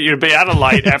 Like, you'd be at a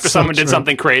light after someone did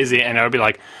something crazy. And I would be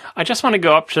like, I just want to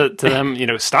go up to them,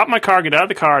 stop my car, get out of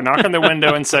the car, knock on their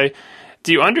window and say,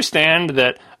 do you understand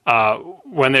that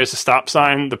when there's a stop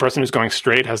sign, the person who's going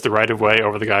straight has the right of way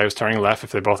over the guy who's turning left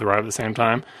if they both arrive at the same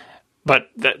time? But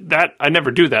that I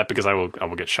never do that because I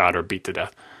will get shot or beat to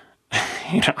death.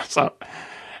 So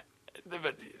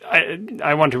but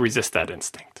I want to resist that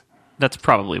instinct. That's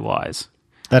probably wise.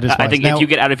 That is wise. I think if you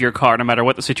get out of your car, no matter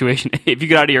what the situation, if you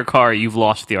get out of your car, you've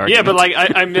lost the argument. Yeah, but like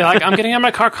I'm getting out of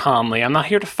my car calmly. I'm not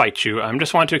here to fight you. I'm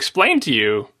just want to explain to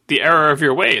you the error of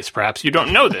your ways. Perhaps you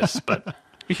don't know this, but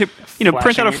you should,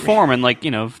 print out a form and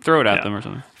throw it at them or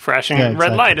something. Flashing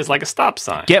red light is like a stop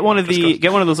sign. Get one of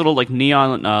those little like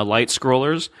neon light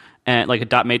scrollers and like a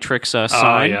dot matrix sign.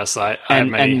 Oh yes,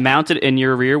 and mount it in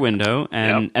your rear window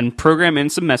and program in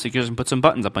some messages and put some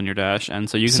buttons up on your dash, and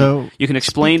so you can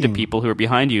explain to people who are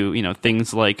behind you,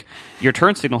 things like your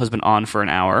turn signal has been on for an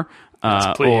hour.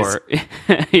 Yes, please.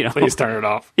 Or please turn it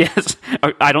off. Yes,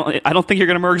 I don't think you're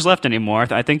going to merge left anymore.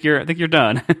 I think you're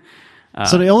done.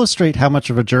 So to illustrate how much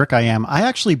of a jerk I am, I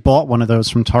actually bought one of those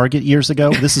from Target years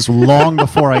ago. This is long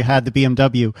before I had the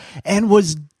BMW, and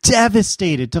was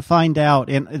devastated to find out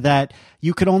that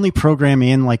you could only program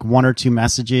in like one or two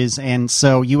messages, and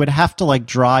so you would have to like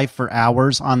drive for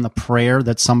hours on the prayer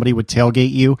that somebody would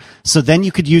tailgate you. So then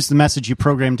you could use the message you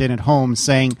programmed in at home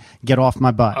saying, "Get off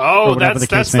my butt." Oh,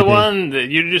 that's the one that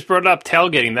you just brought up,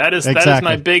 tailgating. That is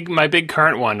my big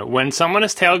current one. When someone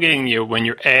is tailgating you, when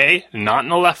you're A, not in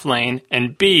the left lane,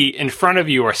 and B, in front of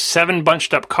you are 7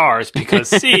 bunched up cars, because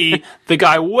C, the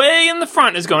guy way in the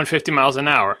front is going 50 miles an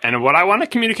hour. And what I want to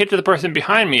communicate to the person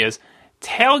behind me is,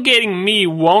 tailgating me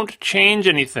won't change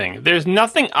anything. There's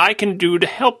nothing I can do to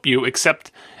help you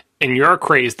except in your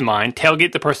crazed mind,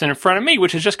 tailgate the person in front of me,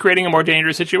 which is just creating a more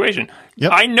dangerous situation.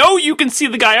 Yep. I know you can see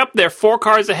the guy up there 4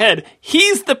 cars ahead.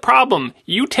 He's the problem.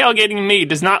 You tailgating me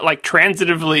does not like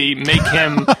transitively make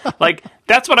him like.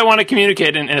 That's what I want to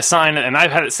communicate in a sign, and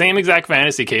I've had the same exact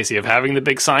fantasy, Casey, of having the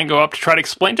big sign go up to try to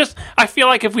explain. Just, I feel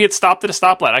like if we had stopped at a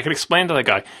stoplight, I could explain to the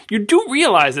guy, you do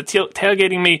realize that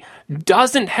tailgating me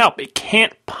doesn't help. It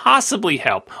can't possibly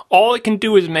help. All it can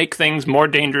do is make things more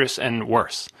dangerous and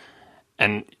worse.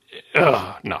 And,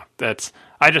 no,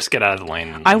 I just get out of the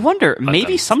lane. I wonder,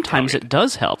 maybe sometimes it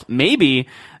does help. Maybe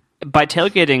by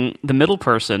tailgating the middle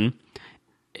person,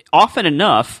 often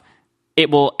enough, it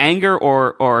will anger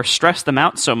or stress them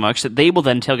out so much that they will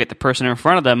then tailgate the person in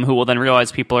front of them, who will then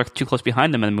realize people are too close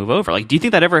behind them and move over. Like, do you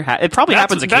think that ever it probably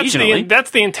happens occasionally.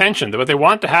 That's the intention. What they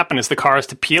want to happen is the cars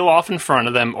to peel off in front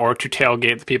of them or to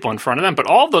tailgate the people in front of them. But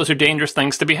all of those are dangerous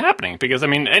things to be happening because, I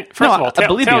mean, first of all,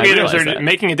 tailgaters are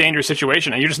making a dangerous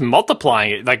situation, and you're just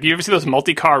multiplying it. Like, you ever see those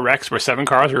multi-car wrecks where 7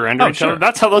 cars are under each other?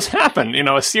 That's how those happen. You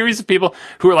know, a series of people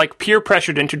who are like peer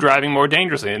pressured into driving more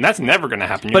dangerously, and that's never going to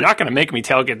happen. You're not going to make me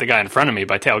tailgate the guy in front of me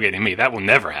by tailgating me. That will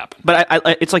never happen. But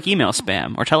it's like email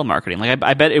spam or telemarketing. Like,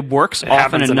 I bet it works often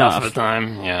happens enough of the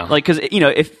time. Yeah. Like, because, you know,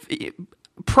 if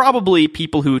probably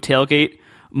people who tailgate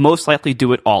most likely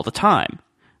do it all the time.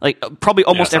 Like, probably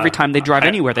almost every time they drive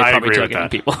anywhere, they probably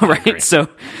tailgate people, right?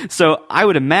 So I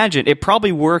would imagine it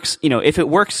probably works. You know, if it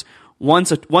works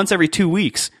once every 2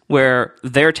 weeks, where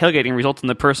their tailgating results in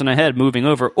the person ahead moving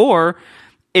over, or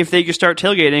if they just start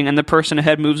tailgating and the person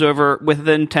ahead moves over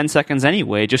within 10 seconds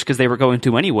anyway, just because they were going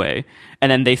to anyway, and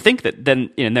then they think that, then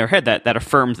in their head that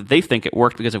affirms that they think it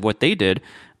worked because of what they did,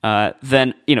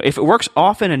 then, you know, if it works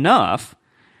often enough,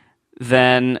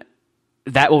 then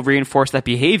that will reinforce that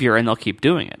behavior and they'll keep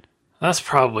doing it. That's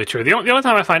probably true. The only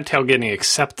time I find tailgating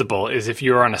acceptable is if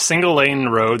you're on a single lane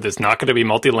road that's not going to be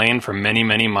multi-lane for many,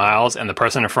 many miles, and the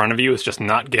person in front of you is just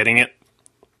not getting it,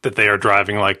 that they are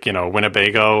driving like, you know,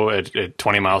 Winnebago at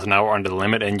 20 miles an hour under the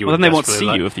limit, and you then they won't see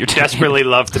you if you're desperately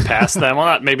love to pass them.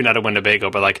 Well, maybe not a Winnebago,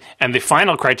 but like, and the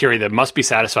final criteria that must be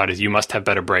satisfied is you must have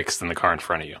better brakes than the car in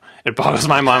front of you. It boggles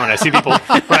my mind when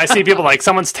I see people like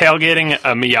someone's tailgating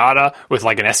a Miata with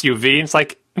like an SUV. It's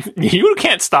like, you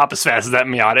can't stop as fast as that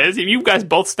Miata is. If you guys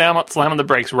both slam on the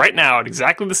brakes right now at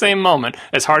exactly the same moment,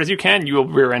 as hard as you can, you will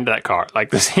rear end that car. Like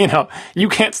this, you know, you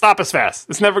can't stop as fast.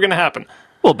 It's never going to happen.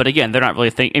 Well, but again, they're not really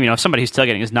thinking. You know, if somebody who's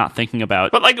tailgating is not thinking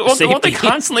about. But like, won't they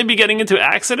constantly be getting into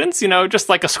accidents? You know, just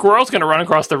like a squirrel's going to run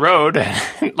across the road.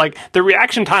 And, like the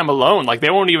reaction time alone, like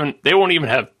they won't even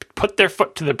have put their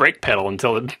foot to the brake pedal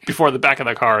before the back of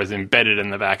the car is embedded in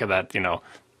the back of that, you know,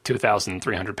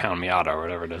 2,300 pound Miata or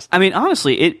whatever it is. I mean,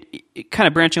 honestly, it kind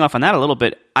of branching off on that a little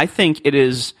bit. I think it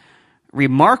is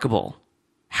remarkable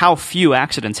how few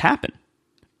accidents happen.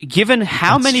 Given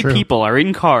how many people are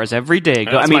in cars every day,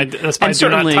 that's my do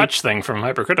not touch thing from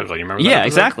Hypercritical. You remember that? Yeah,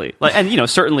 exactly. Like, and you know,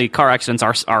 certainly car accidents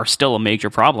are still a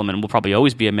major problem, and will probably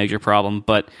always be a major problem.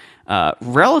 But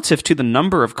relative to the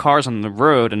number of cars on the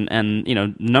road, and you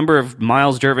know, number of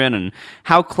miles driven, and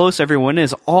how close everyone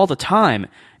is all the time,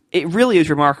 it really is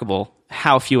remarkable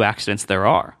how few accidents there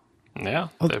are. Yeah.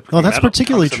 Well, that's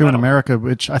particularly true in America,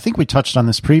 which I think we touched on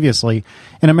this previously.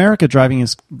 In America, driving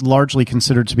is largely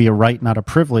considered to be a right, not a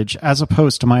privilege, as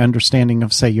opposed to my understanding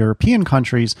of, say, European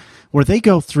countries, where they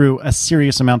go through a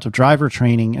serious amount of driver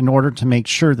training in order to make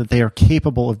sure that they are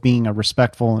capable of being a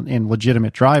respectful and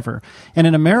legitimate driver. And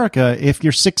in America, if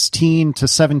you're 16 to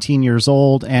 17 years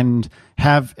old and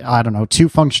have, I don't know, 2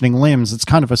 functioning limbs, it's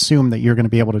kind of assumed that you're going to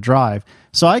be able to drive.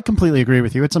 So I completely agree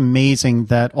with you. It's amazing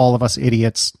that all of us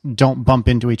idiots don't bump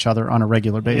into each other on a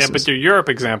regular basis. Yeah, but your Europe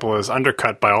example is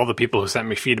undercut by all the people who sent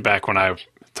me feedback when I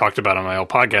talked about on my old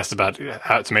podcast about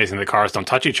how it's amazing that cars don't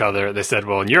touch each other. They said,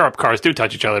 well, in Europe, cars do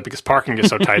touch each other because parking is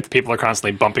so tight that people are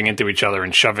constantly bumping into each other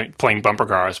and playing bumper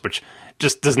cars, which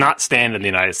just does not stand in the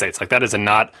United States. Like, that is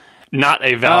not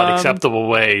a valid, acceptable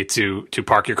way to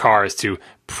park your cars, to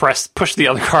push the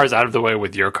other cars out of the way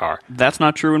with your car. That's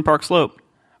not true in Park Slope.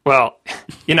 Well,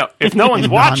 you know, if no one's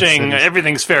watching,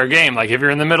 everything's fair game. Like, if you're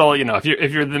in the middle, you know, if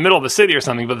you're in the middle of the city or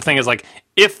something. But the thing is, like,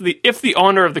 if the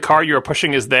owner of the car you are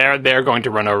pushing is there, they're going to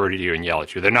run over to you and yell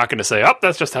at you. They're not going to say, "Oh,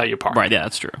 that's just how you park." Right? Yeah,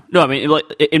 that's true. No, I mean, like,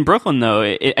 in Brooklyn, though,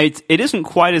 it isn't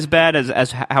quite as bad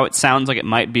as how it sounds like it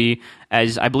might be.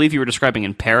 As I believe you were describing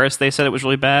in Paris, they said it was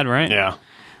really bad, right? Yeah.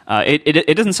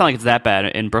 It doesn't sound like it's that bad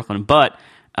in Brooklyn, but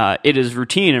it is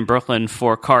routine in Brooklyn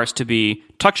for cars to be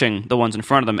touching the ones in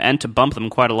front of them and to bump them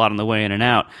quite a lot on the way in and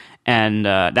out. And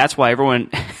that's why everyone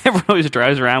always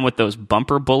drives around with those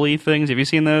bumper bully things. Have you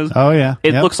seen those? Oh, yeah.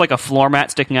 It looks like a floor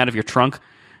mat sticking out of your trunk,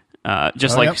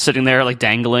 sitting there like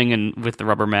dangling and with the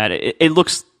rubber mat. It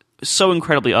looks so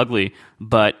incredibly ugly.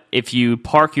 But if you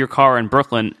park your car in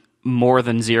Brooklyn more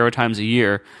than 0 times a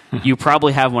year, you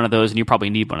probably have one of those, and you probably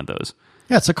need one of those.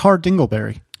 Yeah, it's a car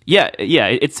dingleberry. Yeah,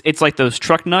 it's like those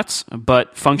truck nuts,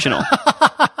 but functional.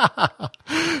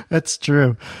 That's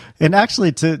true. And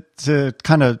actually, to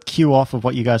kind of cue off of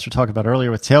what you guys were talking about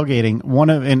earlier with tailgating,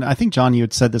 and I think, John, you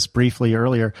had said this briefly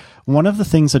earlier, one of the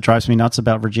things that drives me nuts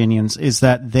about Virginians is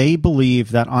that they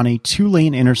believe that on a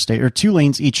 2-lane interstate, or 2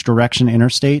 lanes each direction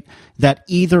interstate, that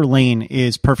either lane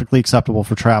is perfectly acceptable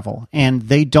for travel. And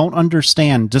they don't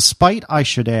understand, despite, I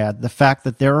should add, the fact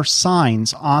that there are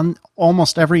signs on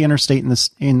almost every interstate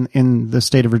in the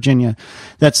state of Virginia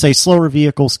that say slower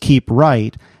vehicles keep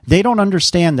right. They don't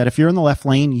understand that if you're in the left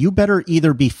lane, you better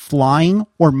either be flying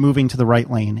or moving to the right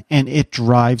lane, and it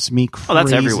drives me crazy. Oh,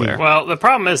 that's everywhere. Well, the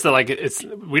problem is that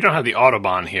we don't have the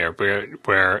Autobahn here,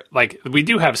 where we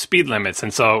do have speed limits,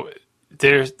 and so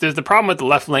there's the problem with the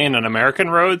left lane on American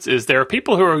roads is there are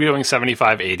people who are doing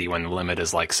 75, 80 when the limit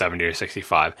is like 70 or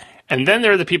 65. And then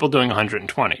there are the people doing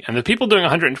 120. And the people doing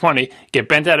 120 get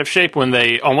bent out of shape when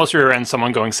they almost rear end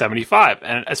someone going 75.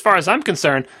 And as far as I'm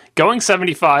concerned, going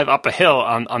 75 up a hill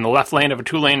on the left lane of a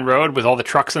 2-lane road with all the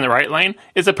trucks in the right lane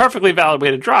is a perfectly valid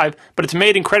way to drive, but it's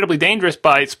made incredibly dangerous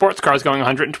by sports cars going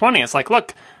 120. It's like,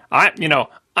 look, I'm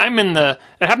in the...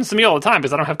 It happens to me all the time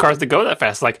because I don't have cars that go that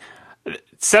fast. Like,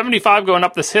 75 going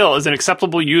up this hill is an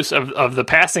acceptable use of the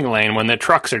passing lane when the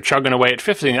trucks are chugging away at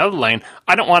 50 in the other lane.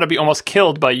 I don't want to be almost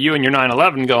killed by you and your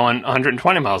 911 going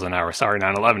 120 miles an hour. Sorry,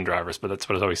 911 drivers, but that's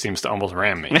what it always seems to almost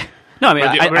ram me. No, I mean,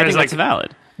 I think that's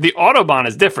valid. The Autobahn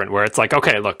is different, where it's like,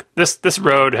 okay, look, this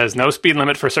road has no speed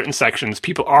limit for certain sections.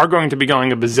 People are going to be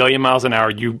going a bazillion miles an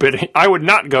hour. I would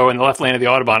not go in the left lane of the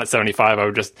Autobahn at 75. I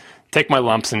would just take my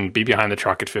lumps and be behind the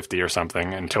truck at 50 or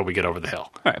something until we get over the hill.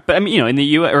 All right, but I mean, in the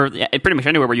U.S. or pretty much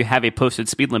anywhere where you have a posted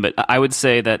speed limit, I would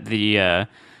say that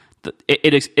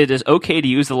it is okay to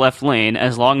use the left lane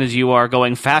as long as you are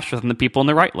going faster than the people in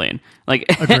the right lane. Like,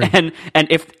 and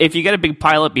if you get a big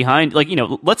pileup behind,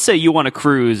 let's say you want to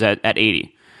cruise at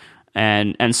 80.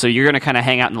 And so you're going to kind of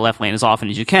hang out in the left lane as often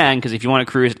as you can, because if you want to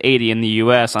cruise at 80 in the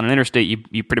U.S. on an interstate,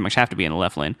 you pretty much have to be in the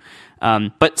left lane.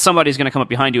 But somebody's going to come up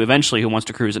behind you eventually who wants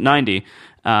to cruise at 90.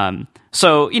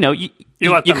 So, you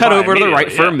cut over to the right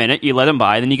for a minute, you let them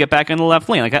by, then you get back in the left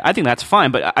lane. Like, I think that's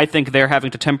fine, but I think they're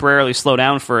having to temporarily slow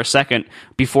down for a second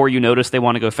before you notice they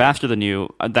want to go faster than you.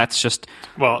 That's just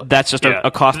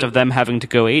a cost of them having to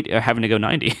go 80 or having to go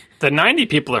 90. The 90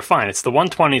 people are fine. It's the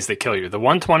 120s that kill you. The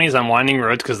 120s on winding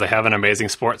roads, because they have an amazing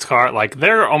sports car, like,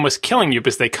 they're almost killing you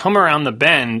because they come around the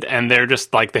bend and they're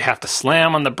just like, they have to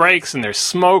slam on the brakes and there's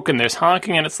smoke and there's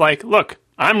honking, and it's like, look,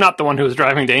 I'm not the one who is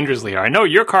driving dangerously here. I know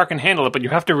your car can handle it, but you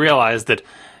have to realize that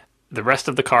the rest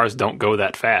of the cars don't go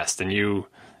that fast, and you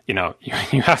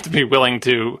have to be willing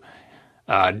to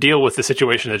deal with the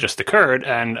situation that just occurred.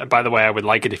 And by the way, I would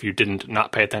like it if you didn't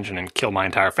not pay attention and kill my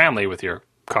entire family with your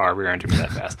car rear-ending me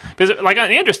that fast. Because like on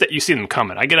the interstate, you see them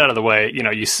coming. I get out of the way.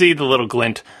 You see the little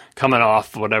glint coming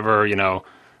off whatever.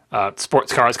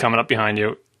 Sports cars coming up behind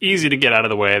you. Easy to get out of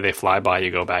the way. They fly by. You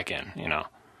go back in.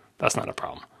 That's not a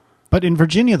problem. But in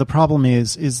Virginia, the problem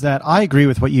is that I agree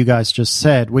with what you guys just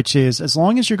said, which is as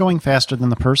long as you're going faster than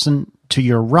the person to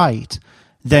your right,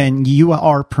 then you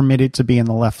are permitted to be in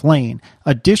the left lane.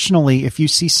 Additionally, if you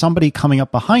see somebody coming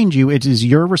up behind you, it is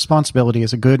your responsibility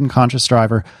as a good and conscious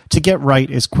driver to get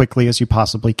right as quickly as you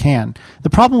possibly can. The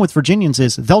problem with Virginians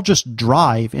is they'll just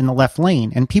drive in the left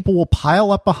lane, and people will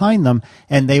pile up behind them,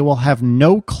 and they will have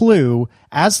no clue,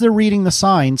 as they're reading the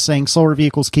sign saying slower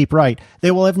vehicles keep right, they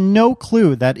will have no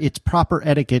clue that it's proper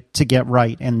etiquette to get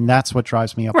right, and that's what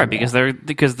drives me up. Right,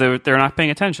 because they're not paying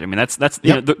attention. I mean, that's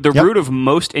the root of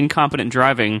most incompetent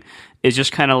driving is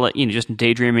just kind of just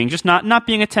daydreaming, just not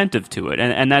being attentive to it,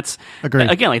 and that's agreed.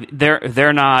 Again, like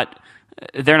they're not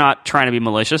trying to be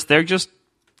malicious. They're just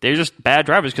bad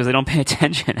drivers because they don't pay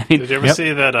attention. I mean, did you ever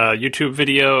see that YouTube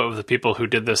video of the people who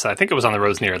did this? I think it was on the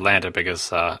roads near Atlanta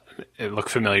because it looked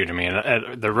familiar to me.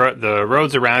 And the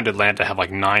roads around Atlanta have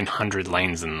like 900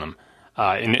 lanes in them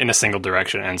in a single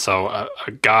direction. And so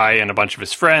a guy and a bunch of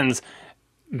his friends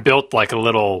built like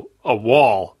a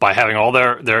wall by having all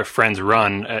their friends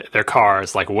run their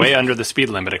cars like way under the speed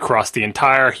limit across the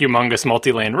entire humongous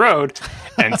multi-lane road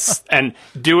and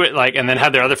do it and then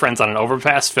have their other friends on an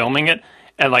overpass filming it.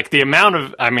 And like the amount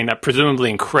of, presumably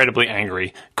incredibly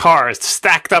angry cars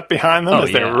stacked up behind them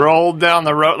as they rolled down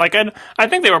the road. Like, I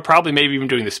think they were probably maybe even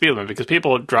doing the speed limit because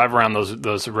people drive around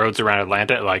those roads around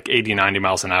Atlanta at like 80, 90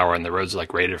 miles an hour, and the roads are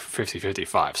like rated for 50,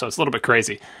 55. So it's a little bit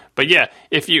crazy. But yeah,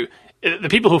 if you the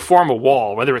people who form a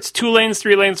wall, whether it's 2 lanes,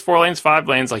 3 lanes, 4 lanes, 5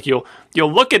 lanes, like you'll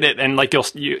look at it and like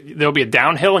there'll be a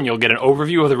downhill and you'll get an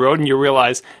overview of the road and you'll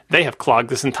realize they have clogged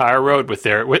this entire road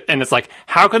and it's like,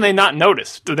 how can they not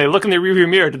notice? Do they look in the rearview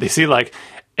mirror? Do they see like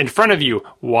in front of you,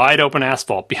 wide open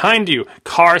asphalt, behind you,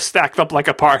 cars stacked up like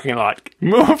a parking lot?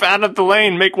 Move out of the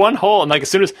lane, make one hole, and like as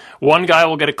soon as one guy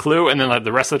will get a clue, and then like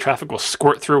the rest of the traffic will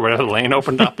squirt through whatever lane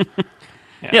opened up.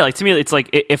 Yeah, like to me, it's like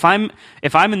if I'm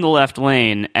in the left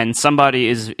lane and somebody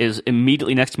is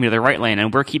immediately next to me to the right lane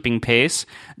and we're keeping pace,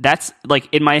 that's like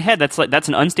in my head, that's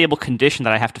an unstable condition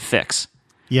that I have to fix.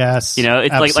 Yes,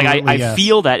 it's like I yes.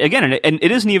 feel that again, and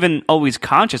it isn't even always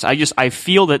conscious. I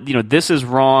feel that this is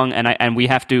wrong, and we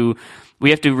have to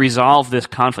resolve this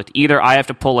conflict. Either I have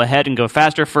to pull ahead and go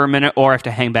faster for a minute, or I have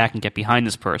to hang back and get behind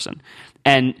this person.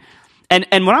 And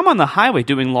when I'm on the highway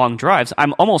doing long drives,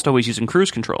 I'm almost always using cruise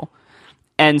control.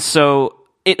 And so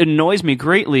it annoys me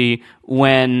greatly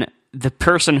when the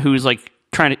person who's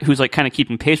kind of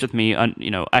keeping pace with me,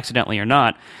 accidentally or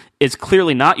not, is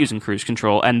clearly not using cruise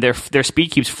control, and their speed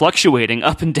keeps fluctuating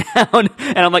up and down.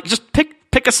 And I'm like, just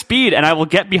pick a speed, and I will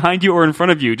get behind you or in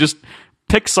front of you. Just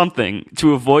pick something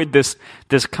to avoid this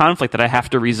conflict that I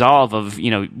have to resolve. Of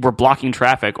we're blocking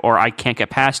traffic, or I can't get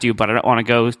past you, but I don't want to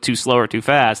go too slow or too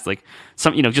fast. Like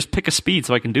just pick a speed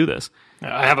so I can do this.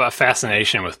 I have a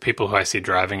fascination with people who I see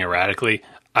driving erratically.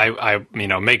 I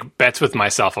make bets with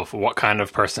myself of what kind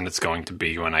of person it's going to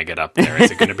be when I get up there. Is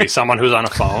it going to be someone who's on a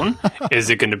phone? Is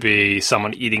it going to be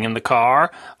someone eating in the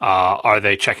car? Are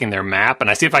they checking their map? And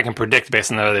I see if I can predict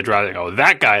based on the way they drive. Oh,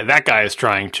 that guy is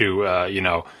trying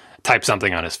to, type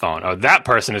something on his phone. Oh, that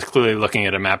person is clearly looking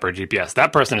at a map or a GPS.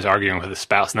 That person is arguing with his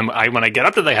spouse. And then when I get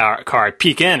up to the car, I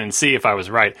peek in and see if I was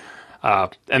right.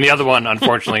 And the other one,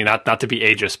 unfortunately, not to be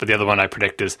ageist, but the other one I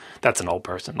predict is that's an old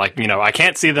person. Like, I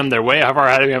can't see them. They're way far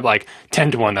ahead of me. I'm like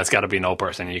 10 to 1, that's got to be an old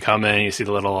person. And you come in and you see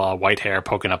the little white hair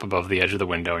poking up above the edge of the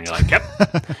window, and you're like, yep.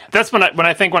 That's when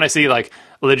I see like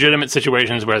legitimate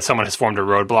situations where someone has formed a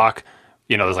roadblock.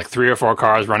 There's like 3 or 4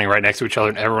 cars running right next to each other,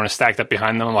 and everyone is stacked up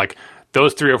behind them. I'm like,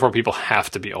 those 3 or 4 people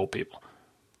have to be old people.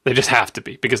 They just have to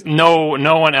be, because no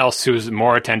one else who's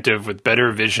more attentive with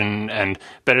better vision and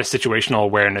better situational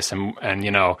awareness and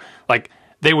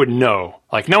they would know.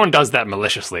 Like, no one does that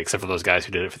maliciously except for those guys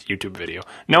who did it for the YouTube video.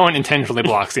 No one intentionally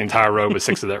blocks the entire road with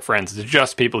 6 of their friends. It's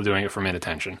just people doing it from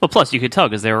inattention. Well, plus you could tell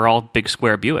because they were all big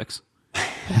square Buicks.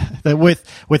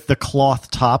 with the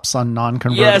cloth tops on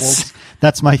non-convertibles. Yes.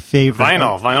 That's my favorite.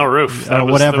 Vinyl roof. That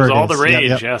was all the rage.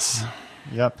 Yep. Yes.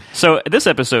 Yep. So this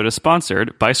episode is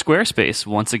sponsored by Squarespace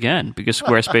once again, because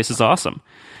Squarespace is awesome.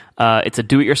 It's a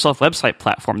do-it-yourself website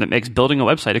platform that makes building a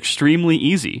website extremely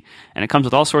easy, and it comes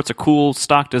with all sorts of cool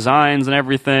stock designs and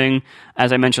everything.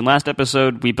 As I mentioned last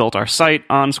episode, we built our site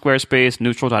on Squarespace,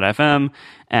 neutral.fm,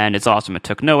 and it's awesome. It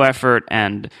took no effort,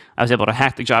 and I was able to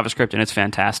hack the JavaScript, and it's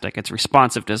fantastic. It's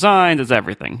responsive designs, it's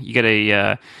everything. You get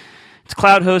it's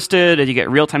cloud hosted, and you get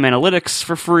real-time analytics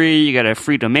for free. You get a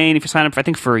free domain if you sign up. I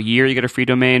think for a year you get a free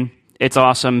domain. It's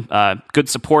awesome. Good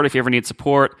support if you ever need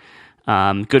support.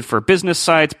 Good for business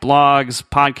sites, blogs,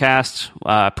 podcasts,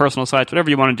 personal sites, whatever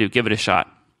you want to do. Give it a shot.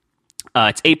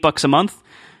 It's $8 a month.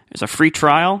 There's a free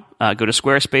trial. Go to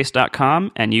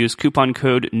squarespace.com and use coupon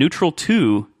code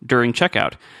neutral2 during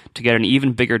checkout to get an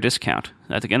even bigger discount.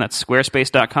 That's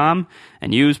squarespace.com,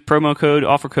 and use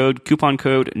offer code, coupon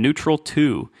code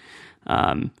neutral2.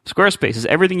 Squarespace is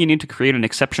everything you need to create an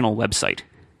exceptional website.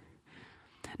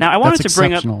 Now, I wanted to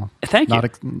bring up... Thank you.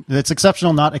 It's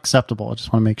exceptional, not acceptable. I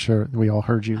just want to make sure we all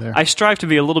heard you there. I strive to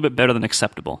be a little bit better than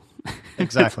acceptable.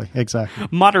 Exactly.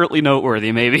 Moderately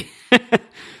noteworthy, maybe.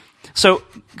 So,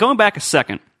 going back a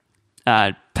second,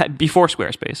 before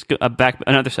Squarespace, back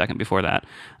another second before that,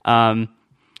 so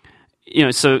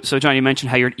John, you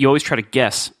mentioned how you always try to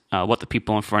guess what the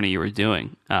people in front of you are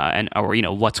doing,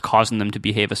 or what's causing them to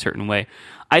behave a certain way.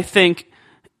 I think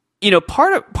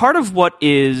part of what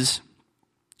is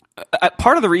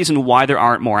part of the reason why there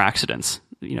aren't more accidents,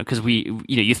 because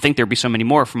you think there'd be so many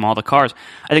more from all the cars.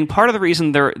 I think part of the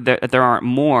reason there aren't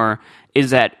more is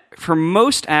that for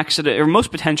most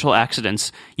potential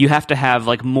accidents, you have to have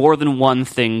like more than one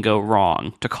thing go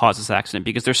wrong to cause this accident,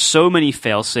 because there's so many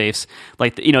fail safes.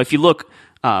 Like if you look.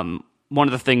 One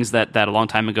of the things that a long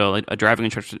time ago, like a driving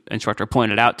instructor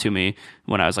pointed out to me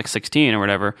when I was like 16 or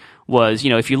whatever, was,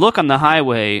 if you look on the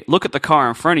highway, look at the car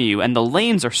in front of you, and the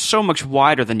lanes are so much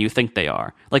wider than you think they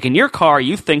are. Like in your car,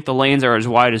 you think the lanes are as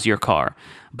wide as your car.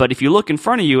 But if you look in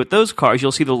front of you at those cars,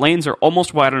 you'll see the lanes are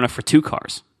almost wide enough for 2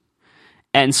 cars.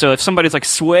 And so if somebody's like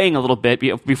swaying a little bit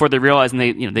before they realize and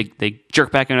they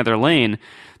jerk back into their lane,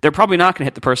 they're probably not going to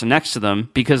hit the person next to them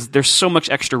because there's so much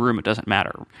extra room it doesn't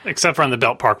matter. Except for on the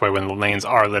Belt Parkway when the lanes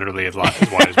are literally as wide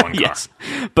as one car. Yes.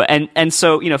 But and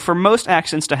so, for most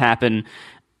accidents to happen,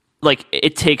 like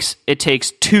it takes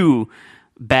two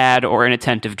bad or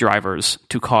inattentive drivers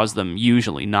to cause them,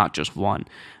 usually, not just one.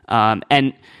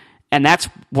 And that's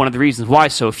one of the reasons why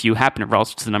so few happen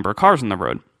relative to the number of cars on the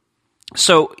road.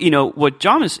 So, what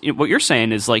what you're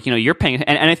saying is like, you're paying,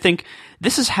 and I think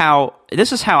this is how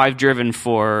I've driven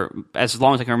for as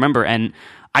long as I can remember. And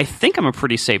I think I'm a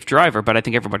pretty safe driver, but I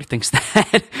think everybody thinks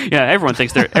that. Everyone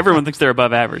thinks they're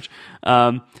above average.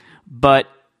 But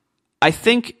I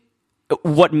think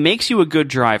what makes you a good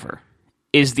driver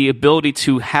is the ability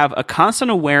to have a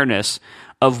constant awareness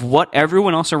of what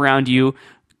everyone else around you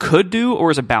could do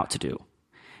or is about to do.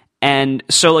 And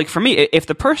so, like, for me, if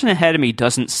the person ahead of me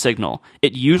doesn't signal,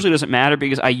 it usually doesn't matter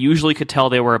because I usually could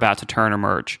tell they were about to turn or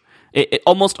merge. It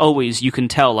almost always you can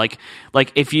tell. Like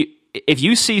if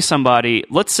you see somebody,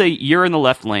 let's say you're in the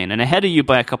left lane and ahead of you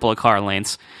by a couple of car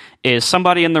lengths is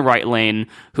somebody in the right lane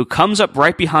who comes up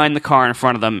right behind the car in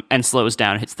front of them and slows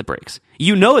down and hits the brakes.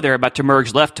 You know they're about to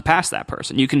merge left to pass that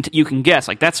person. You can guess,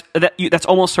 like, that's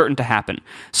almost certain to happen.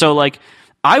 So, like,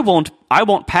 I won't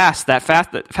pass that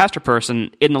faster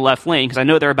person in the left lane because I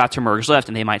know they're about to merge left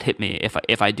and they might hit me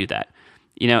if I do that.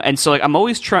 And so, like, I'm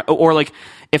always trying, or like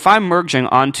if I'm merging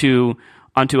onto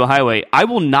a highway, I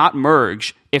will not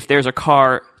merge if there's a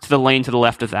car to the lane to the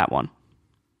left of that one.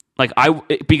 Like,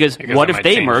 because what if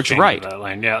they merge right? That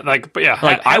lane. Yeah, like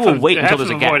I will wait until there's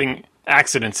a gap. Avoiding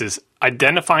accidents is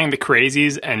identifying the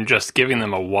crazies and just giving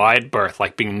them a wide berth,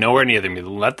 like being nowhere near them. Either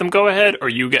let them go ahead or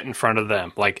you get in front of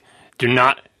them. Like, do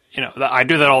not. I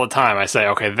do that all the time. I say,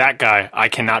 okay, that guy, I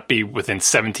cannot be within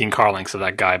 17 car lengths of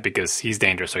that guy because he's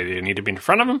dangerous. So I either need to be in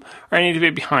front of him or I need to be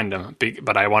behind him.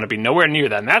 But I want to be nowhere near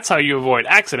that. And that's how you avoid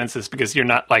accidents, is because you're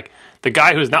not like the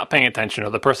guy who's not paying attention or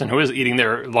the person who is eating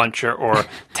their lunch or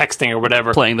texting or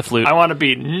whatever. Playing the flute. I want to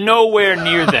be nowhere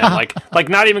near them. like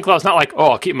not even close. Not like,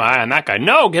 oh, I'll keep my eye on that guy.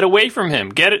 No, get away from him.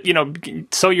 Get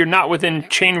it, so you're not within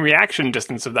chain reaction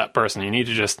distance of that person. You need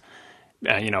to just,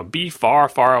 be far,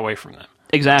 far away from them.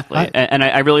 Exactly, and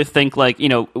I really think, like,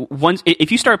 once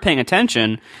if you start paying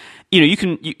attention, you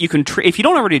can if you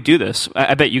don't already do this,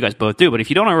 I bet you guys both do, but if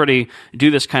you don't already do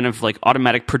this kind of like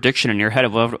automatic prediction in your head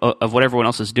of what everyone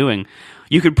else is doing,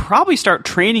 you could probably start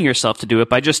training yourself to do it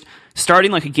by just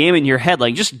starting like a game in your head.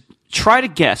 Like, just try to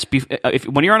guess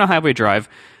when you're on a highway drive,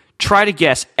 try to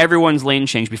guess everyone's lane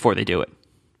change before they do it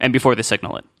and before they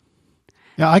signal it.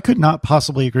 Yeah, I could not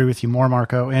possibly agree with you more,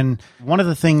 Marco. And one of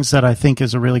the things that I think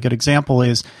is a really good example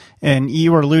is, and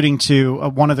you were alluding to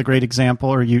one of the great example,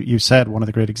 or you said one of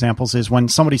the great examples is when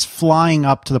somebody's flying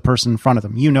up to the person in front of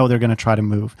them, they're going to try to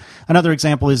move. Another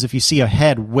example is if you see a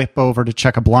head whip over to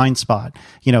check a blind spot,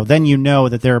 then you know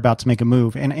that they're about to make a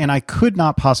move. And I could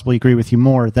not possibly agree with you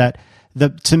more that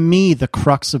to me, the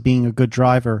crux of being a good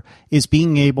driver is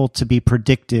being able to be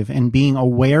predictive and being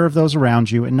aware of those around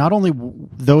you, and not only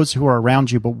those who are around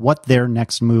you, but what their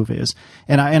next move is.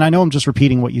 And I know I'm just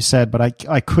repeating what you said, but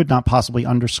I could not possibly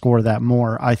underscore that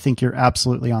more. I think you're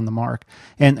absolutely on the mark.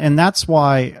 And that's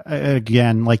why,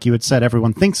 again, like you had said,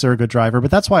 everyone thinks they're a good driver, but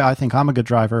that's why I think I'm a good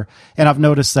driver. And I've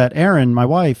noticed that Erin, my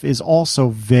wife, is also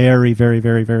very, very,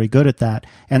 very, very good at that.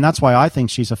 And that's why I think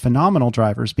she's a phenomenal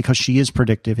driver, is because she is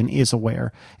predictive and is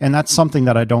aware. And that's something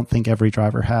that I don't think every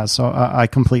driver has. So I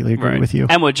completely agree with you.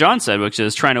 And what John said, which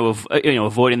is trying to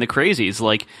avoiding the crazies,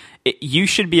 like, you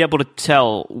should be able to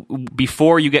tell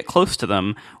before you get close to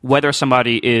them whether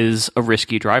somebody is a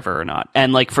risky driver or not.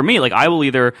 And like for me, like I will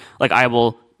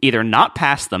either not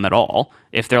pass them at all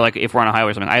if we're on a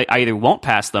highway or something. I either won't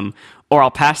pass them, or I'll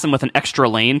pass them with an extra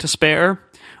lane to spare.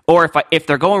 Or if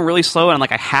they're going really slow and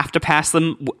I have to pass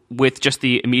them with just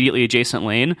the immediately adjacent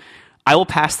lane, I will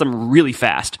pass them really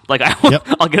fast. Like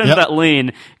I'll get into that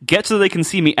lane, get so they can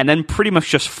see me, and then pretty much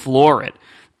just floor it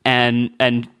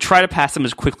and try to pass them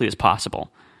as quickly as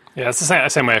possible. Yeah, it's the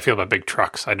same way I feel about big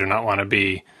trucks. I do not want to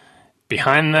be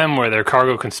behind them where their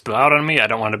cargo can spill out on me. I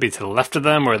don't want to be to the left of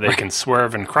them where they can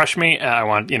swerve and crush me. I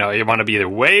want, you want to be either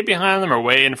way behind them or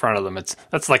way in front of them.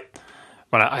 That's like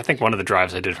when I think one of the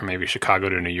drives I did from maybe Chicago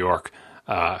to New York,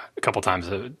 a couple times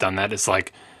I've done that. It's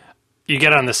like, you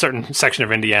get on this certain section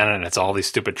of Indiana and it's all these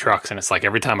stupid trucks, and it's like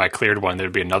every time I cleared one,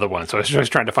 there'd be another one. So I was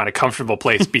just trying to find a comfortable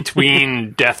place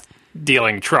between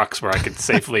death-dealing trucks where I could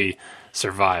safely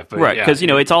survive. But right, yeah, because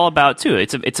it's all about too.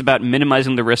 It's about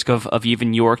minimizing the risk of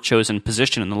even your chosen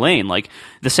position in the lane. Like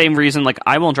the same reason, like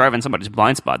I won't drive in somebody's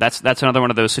blind spot. That's another one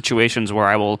of those situations where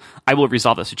I will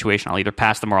resolve the situation. I'll either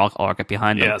pass them or I'll get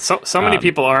behind them. Yeah, so many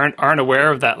people aren't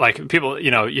aware of that. Like people,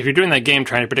 if you're doing that game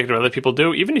trying to predict what other people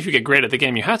do, even if you get great at the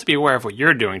game, you have to be aware of what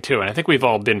you're doing too. And I think we've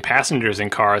all been passengers in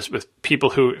cars with people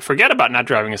who forget about not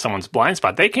driving in someone's blind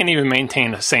spot. They can't even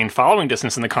maintain a sane following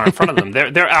distance in the car in front of them.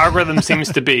 Their algorithm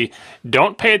seems to be,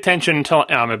 don't pay attention until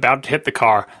I'm about to hit the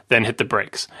car, then hit the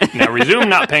brakes. Now resume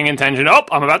not paying attention. Oh,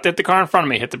 I'm about to hit the car in front of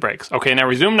me, hit the brakes. Okay, now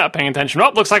resume not paying attention.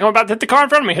 Oh, looks like I'm about to hit the car in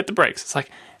front of me, hit the brakes. It's like,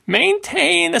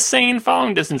 maintain a sane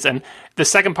following distance. And the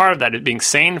second part of that is being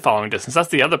sane following distance. That's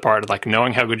the other part of like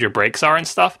knowing how good your brakes are and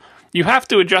stuff. You have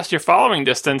to adjust your following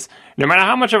distance no matter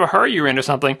how much of a hurry you're in or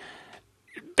something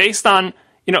based on,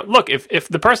 look, if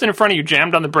the person in front of you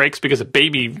jammed on the brakes because a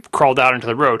baby crawled out into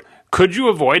the road, could you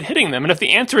avoid hitting them? And if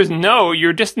the answer is no,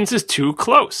 your distance is too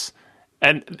close.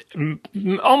 And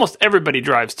almost everybody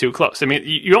drives too close. I mean,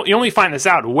 you only find this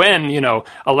out when,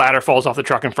 a ladder falls off the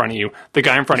truck in front of you, the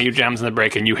guy in front of you jams on the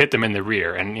brake, and you hit them in the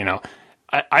rear. And,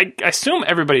 I assume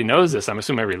everybody knows this. I'm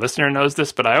assuming every listener knows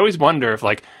this, but I always wonder if,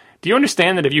 like, do you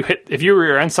understand that if you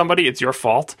rear end somebody, it's your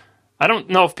fault? I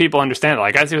don't know if people understand it.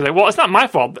 Like, I say, well, it's not my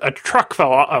fault.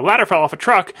 A ladder fell off a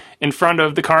truck in front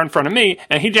of the car in front of me,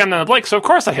 and he jammed on the brake, so of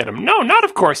course I hit him. No, not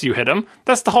of course you hit him.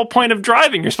 That's the whole point of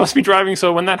driving. You're supposed to be driving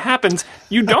so when that happens,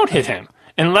 you don't hit him.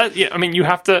 You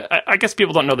have to, I guess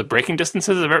people don't know the braking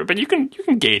distances, but you can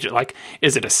gauge it. Like,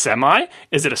 is it a semi?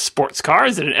 Is it a sports car?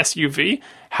 Is it an SUV?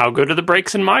 How good are the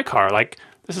brakes in my car? Like,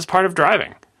 this is part of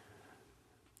driving.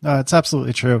 It's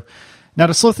absolutely true. Now,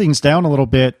 to slow things down a little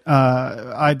bit,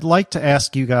 I'd like to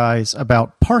ask you guys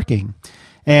about parking.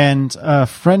 And a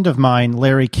friend of mine,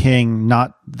 Larry King,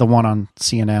 not the one on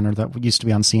CNN or that used to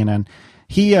be on CNN,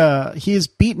 he has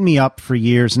beaten me up for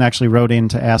years and actually wrote in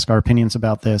to ask our opinions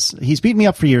about this. He's beaten me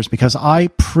up for years because I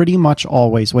pretty much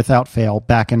always, without fail,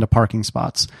 back into parking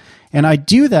spots. And I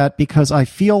do that because I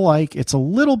feel like it's a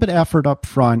little bit effort up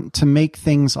front to make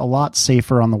things a lot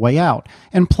safer on the way out.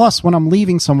 And plus, when I'm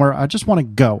leaving somewhere, I just want to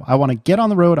go. I want to get on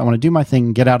the road. I want to do my thing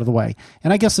and get out of the way.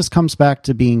 And I guess this comes back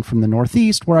to being from the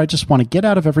Northeast, where I just want to get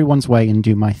out of everyone's way and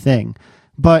do my thing.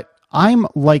 But I'm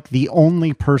like the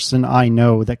only person I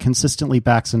know that consistently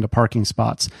backs into parking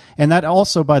spots. And that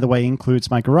also, by the way, includes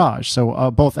my garage.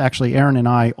 So both actually Erin and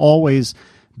I always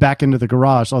back into the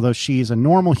garage, although she's a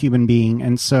normal human being,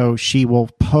 and so she will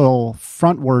pull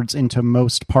frontwards into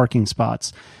most parking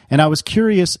spots. And I was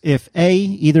curious if A,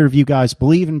 either of you guys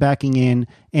believe in backing in,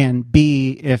 and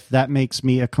B, if that makes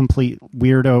me a complete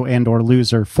weirdo and or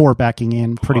loser for backing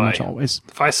in pretty much always.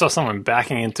 If I saw someone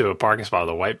backing into a parking spot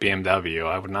with a white BMW,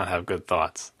 I would not have good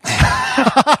thoughts.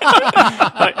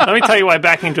 Let me tell you why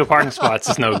backing into a parking spot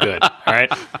is no good, all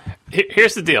right?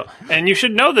 Here's the deal, and you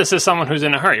should know this as someone who's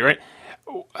in a hurry, right?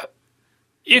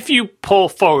 If you pull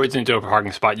forwards into a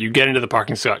parking spot, you get into the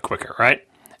parking spot quicker, right?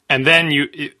 And then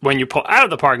when you pull out of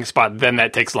the parking spot, then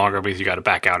that takes longer because you got to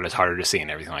back out and it's harder to see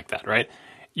and everything like that, right?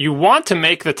 You want to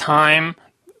make the time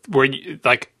where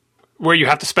you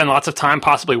have to spend lots of time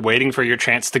possibly waiting for your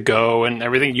chance to go and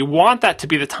everything. You want that to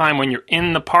be the time when you're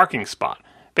in the parking spot.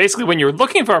 Basically, when you're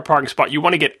looking for a parking spot, you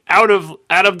want to get out of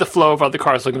the flow of other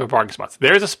cars looking for parking spots.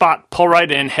 There's a spot, pull right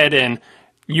in, head in.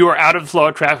 You are out of the flow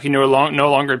of traffic and you're no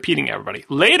longer impeding everybody.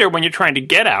 Later, when you're trying to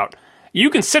get out, you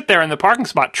can sit there in the parking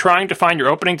spot trying to find your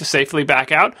opening to safely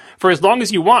back out for as long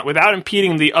as you want without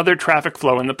impeding the other traffic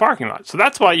flow in the parking lot. So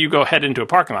that's why you go head into a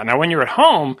parking lot. Now, when you're at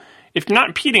home, if you're not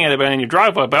impeding anybody in your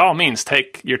driveway, by all means,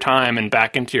 take your time and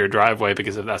back into your driveway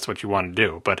because if that's what you want to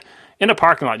do. But in a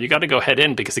parking lot, you got to go head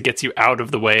in because it gets you out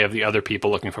of the way of the other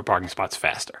people looking for parking spots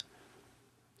faster.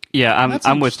 Yeah,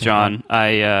 I'm with John.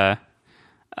 I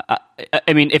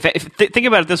mean, think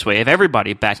about it this way: if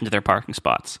everybody backed into their parking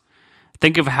spots,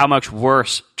 think of how much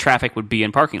worse traffic would be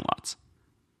in parking lots.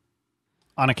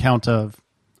 On account of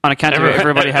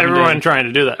everyone trying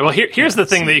to do that. Well, here's the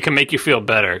thing that you can make you feel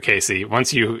better, Casey.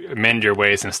 Once you amend your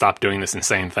ways and stop doing this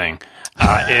insane thing,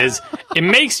 is it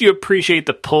makes you appreciate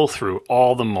the pull through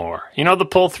all the more. You know the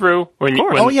pull through when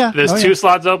there's two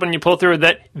slots open, you pull through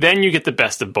that. Then you get the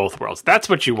best of both worlds. That's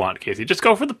what you want, Casey. Just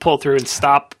go for the pull through and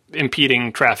stop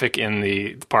impeding traffic in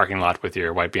the parking lot with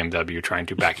your white BMW trying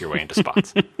to back your way into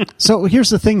spots. So here's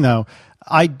the thing, though.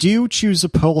 I do choose a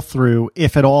pull through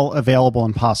if at all available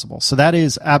and possible. So that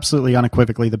is absolutely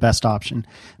unequivocally the best option.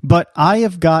 But I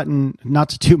have gotten, not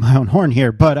to toot my own horn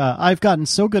here, but I've gotten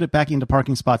so good at backing into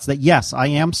parking spots that yes, I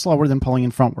am slower than pulling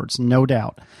in frontwards, no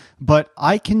doubt. But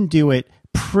I can do it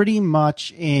pretty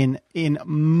much in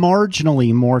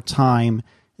marginally more time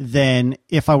than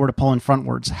if I were to pull in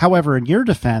frontwards. However, in your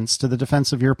defense, to the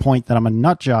defense of your point that I'm a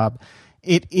nut job,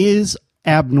 it is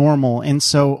abnormal. And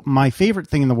so my favorite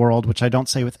thing in the world, which I don't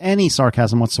say with any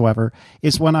sarcasm whatsoever,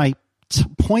 is when I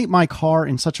point my car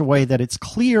in such a way that it's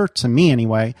clear to me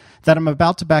anyway that I'm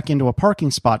about to back into a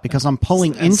parking spot because I'm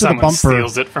pulling into the bumper.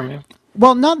 Steals it from you.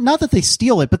 Well, not that they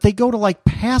steal it, but they go to like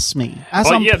pass me as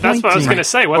I'm pointing. That's what I was going to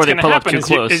say. What's going to happen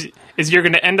is you're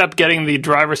going to end up getting the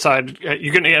driver's side.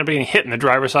 You're going to end up getting hit in the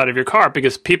driver's side of your car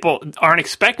because people aren't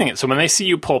expecting it. So when they see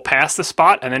you pull past the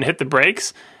spot and then hit the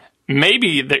brakes,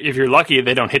 maybe if you're lucky,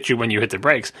 they don't hit you when you hit the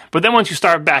brakes. But then once you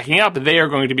start backing up, they are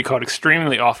going to be caught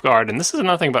extremely off guard. And this is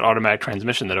another thing about automatic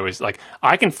transmission that always, like,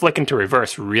 I can flick into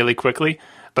reverse really quickly,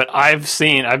 but I've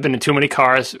been in too many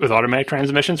cars with automatic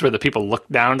transmissions where the people look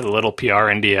down to the little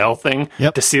PRNDL thing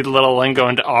to see the little lane go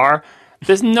into R.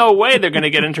 There's no way they're going to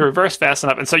get into reverse fast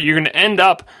enough. And so you're going to end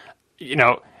up,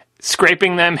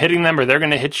 scraping them, hitting them, or they're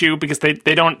going to hit you because they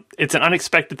don't. It's an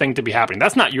unexpected thing to be happening.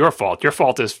 That's not your fault. Your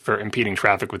fault is for impeding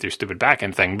traffic with your stupid back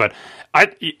end thing. But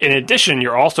in addition,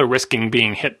 you're also risking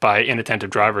being hit by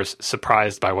inattentive drivers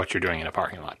surprised by what you're doing in a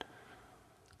parking lot.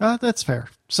 That's fair.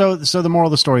 So the moral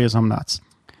of the story is I'm nuts.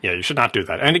 Yeah, you should not do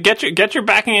that. And get your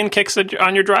backing in kicks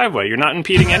on your driveway. You're not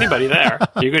impeding anybody there.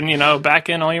 You can back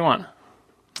in all you want.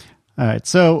 All right,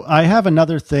 so I have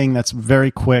another thing that's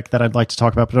very quick that I'd like to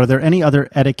talk about, but are there any other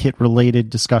etiquette-related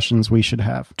discussions we should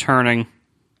have? Turning.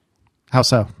 How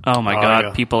so? Oh, my God.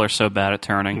 Yeah. People are so bad at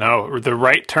turning. No, the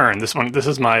right turn. This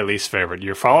is my least favorite.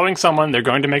 You're following someone. They're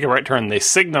going to make a right turn. They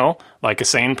signal like a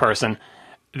sane person.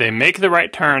 They make the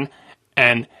right turn,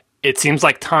 and it seems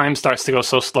like time starts to go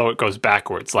so slow it goes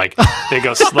backwards. Like, they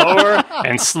go slower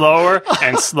and slower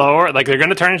and slower. Like, they're going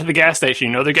to turn into the gas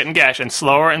station. They're getting gas, and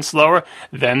slower.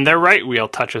 Then their right wheel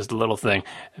touches the little thing.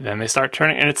 Then they start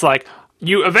turning, and it's like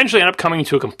you eventually end up coming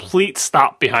to a complete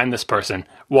stop behind this person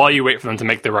while you wait for them to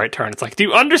make the right turn. It's like, do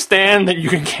you understand that you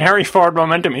can carry forward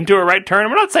momentum into a right turn?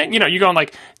 And we're not saying, you're going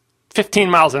like 15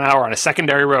 miles an hour on a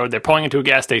secondary road, they're pulling into a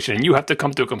gas station, and you have to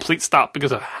come to a complete stop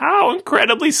because of how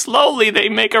incredibly slowly they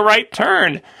make a right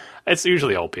turn. It's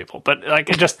usually old people, but like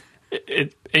the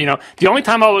only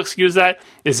time I'll excuse that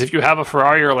is if you have a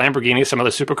Ferrari or a Lamborghini, some other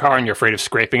supercar, and you're afraid of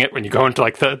scraping it when you go into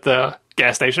like the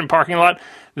gas station parking lot.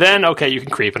 Then okay, you can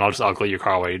creep, and I'll just ugly your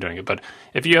car while you're doing it. But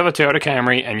if you have a Toyota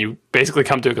Camry and you basically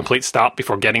come to a complete stop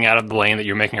before getting out of the lane that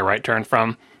you're making a right turn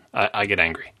from, I get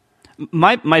angry.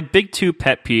 My big two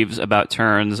pet peeves about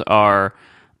turns are,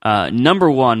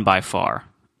 number one by far,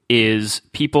 is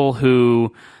people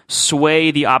who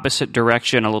sway the opposite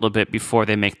direction a little bit before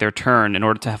they make their turn in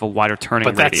order to have a wider turning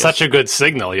radius. But that's such a good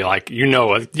signal. You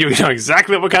know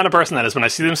exactly what kind of person that is. When I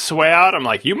see them sway out, I'm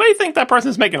like, you may think that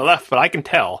person's making a left, but I can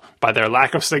tell by their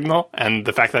lack of signal and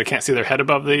the fact that I can't see their head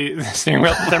above the steering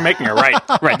wheel, they're making a right.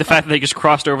 Right, the fact that they just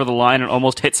crossed over the line and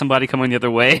almost hit somebody coming the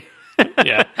other way.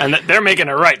 Yeah, and they're making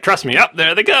it right. Trust me. Up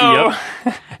there they go.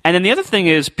 Yep. And then the other thing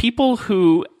is people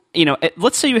who,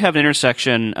 let's say you have an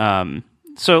intersection.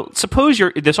 So suppose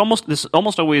there's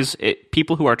almost always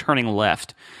people who are turning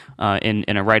left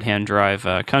in a right-hand drive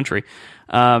country,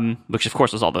 which of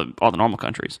course is all the normal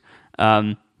countries.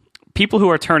 People who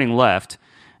are turning left,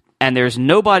 and there's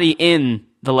nobody in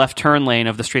the left turn lane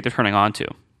of the street they're turning onto.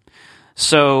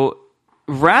 So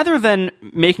rather than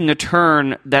making a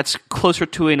turn that's closer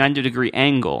to a 90-degree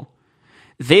angle,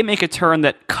 they make a turn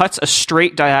that cuts a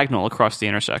straight diagonal across the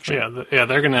intersection. Yeah,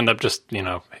 they're going to end up just, being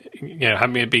in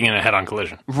a head-on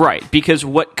collision. Right,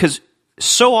 because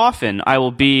so often I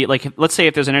will be, like, let's say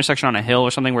if there's an intersection on a hill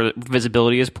or something where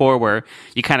visibility is poor, where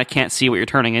you kind of can't see what you're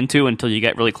turning into until you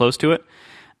get really close to it.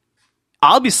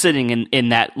 I'll be sitting in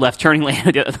that left turning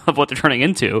lane of what they're turning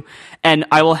into, and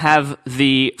I will have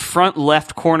the front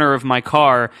left corner of my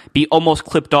car be almost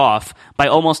clipped off by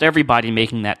almost everybody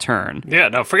making that turn. Yeah,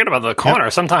 no, forget about the corner.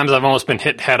 Yep. Sometimes I've almost been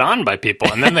hit head on by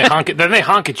people, and then they honk. Then they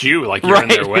honk at you like you're in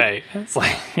their way. It's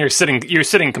like you're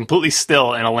sitting completely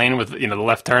still in a lane with the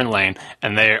left turn lane,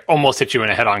 and they almost hit you in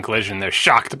a head on collision. They're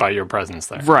shocked by your presence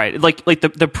there. Right, like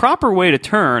the proper way to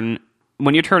turn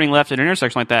when you're turning left at an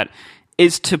intersection like that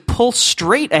is to pull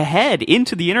straight ahead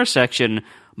into the intersection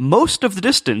most of the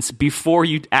distance before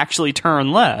you actually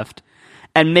turn left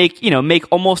and make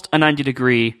almost a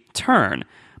 90-degree turn.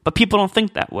 But people don't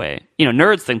think that way.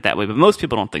 Nerds think that way, but most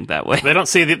people don't think that way. They don't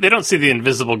see the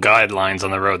invisible guidelines on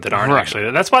the road that aren't actually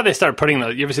there. That's why they start putting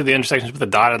you ever see the intersections with the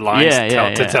dotted lines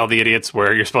to tell the idiots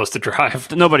where you're supposed to drive.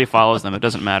 Nobody follows them. It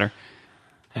doesn't matter.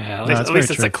 Yeah, at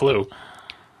least it's a clue.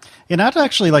 And I'd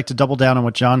actually like to double down on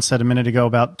what John said a minute ago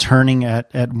about turning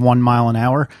at 1 mile an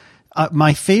hour.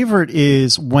 My favorite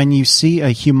is when you see a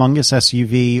humongous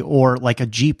SUV or like a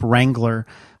Jeep Wrangler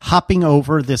hopping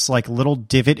over this like little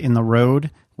divot in the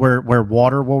road where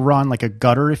water will run, like a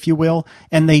gutter, if you will.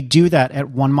 And they do that at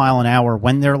 1 mile an hour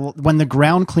when the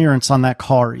ground clearance on that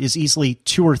car is easily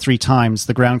 2 or 3 times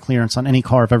the ground clearance on any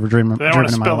car I've ever driven in my life. They don't want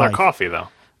to spill their coffee, though.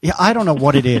 Yeah, I don't know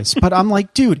what it is, but I'm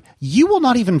like, dude, you will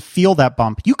not even feel that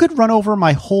bump. You could run over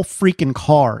my whole freaking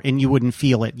car and you wouldn't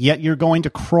feel it, yet you're going to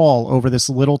crawl over this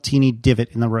little teeny divot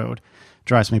in the road.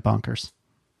 Drives me bonkers.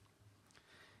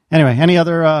 Anyway, any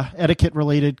other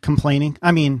etiquette-related complaining?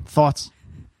 I mean, thoughts?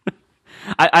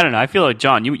 I don't know. I feel like,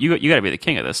 John, you got to be the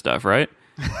king of this stuff, right?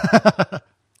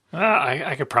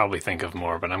 I could probably think of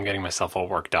more, but I'm getting myself all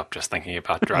worked up just thinking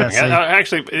about driving. Yes,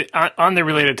 Actually, on the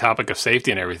related topic of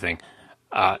safety and everything,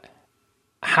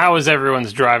 how is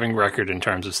everyone's driving record in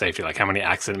terms of safety? Like how many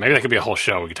accidents? Maybe that could be a whole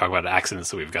show. We could talk about accidents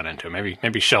that we've got into.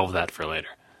 Maybe shelve that for later.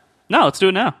 No, let's do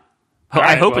it now.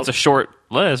 I hope it's a short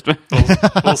list.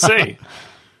 We'll see.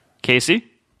 Casey?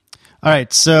 All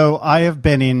right, so I have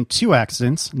been in 2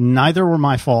 accidents. Neither were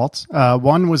my fault.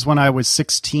 One was when I was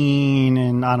 16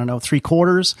 and,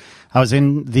 3/4. I was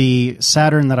in the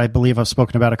Saturn that I believe I've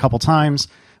spoken about a couple times.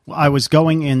 I was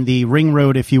going in the ring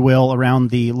road, if you will,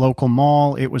 around the local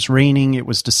mall. It was raining. It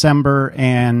was December,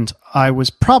 and I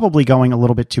was probably going a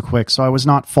little bit too quick, so I was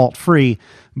not fault-free.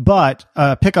 But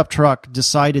a pickup truck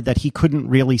decided that he couldn't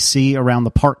really see around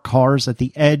the parked cars at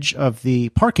the edge of the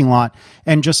parking lot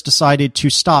and just decided to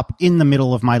stop in the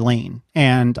middle of my lane.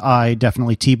 And I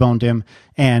definitely T-boned him,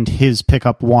 and his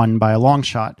pickup won by a long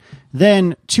shot.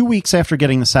 Then 2 weeks after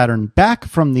getting the Saturn back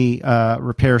from the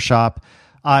repair shop,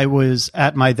 I was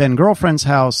at my then girlfriend's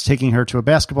house taking her to a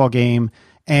basketball game,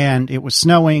 and it was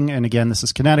snowing. And again, this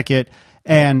is Connecticut.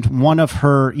 And one of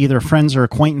her either friends or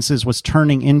acquaintances was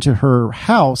turning into her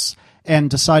house and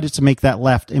decided to make that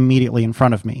left immediately in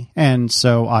front of me. And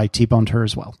so I T-boned her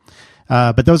as well.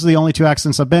 But those are the only 2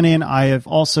 accidents I've been in. I have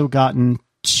also gotten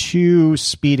 2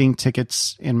 speeding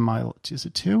tickets in my, is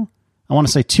it 2? I want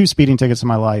to say 2 speeding tickets in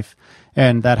my life.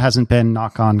 And that hasn't been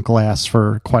knock on glass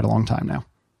for quite a long time now.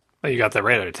 Well, you got the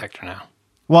radar detector now.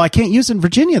 Well, I can't use it in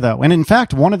Virginia, though. And in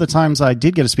fact, one of the times I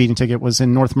did get a speeding ticket was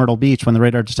in North Myrtle Beach when the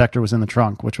radar detector was in the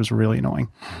trunk, which was really annoying.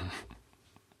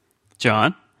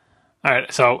 John? All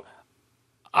right, so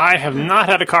I have not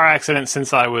had a car accident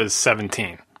since I was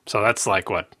 17. So that's like,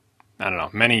 what, I don't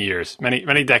know, many years,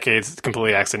 many decades,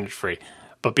 completely accident-free.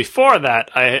 But before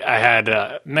that, I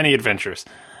had many adventures.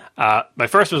 My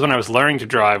first was when I was learning to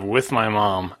drive with my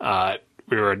mom.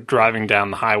 We were driving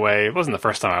down the highway. It wasn't the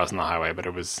first time I was on the highway, but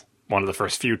it was one of the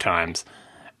first few times.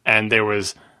 And there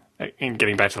was, in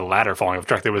getting back to the ladder falling off the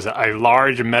truck, there was a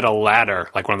large metal ladder,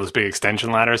 like one of those big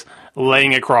extension ladders,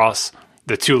 laying across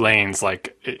the 2 lanes,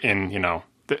 like in,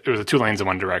 it was 2 lanes in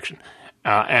one direction.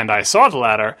 And I saw the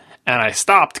ladder, and I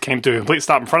stopped, came to a complete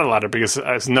stop in front of the ladder because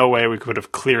there's no way we could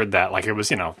have cleared that. Like it was,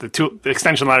 the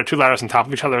extension ladder, 2 ladders on top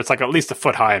of each other. It's like at least a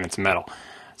foot high and it's metal.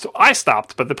 So I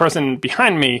stopped, but the person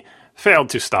behind me failed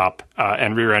to stop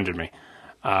and rear-ended me.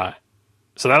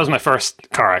 So that was my first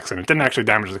car accident. It didn't actually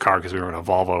damage the car because we were in a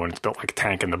Volvo and it's built like a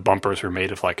tank and the bumpers were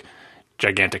made of like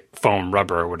gigantic foam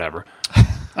rubber or whatever.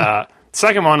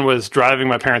 Second one was driving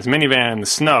my parents' minivan in the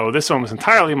snow. This one was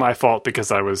entirely my fault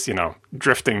because I was,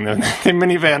 drifting the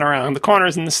minivan around the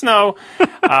corners in the snow.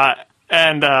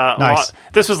 Nice.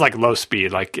 This was like low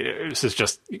speed. Like this is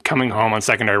just coming home on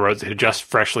secondary roads. It had just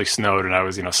freshly snowed and I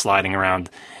was, sliding around.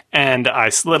 And I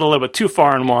slid a little bit too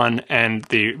far in one and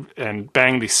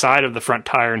banged the side of the front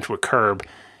tire into a curb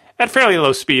at fairly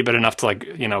low speed, but enough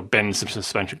to bend some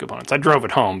suspension components. I drove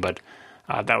it home, but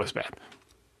that was bad.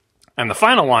 And the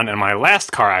final one, and my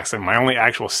last car accident, my only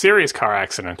actual serious car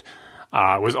accident,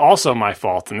 was also my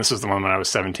fault. And this was the one when I was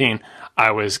 17.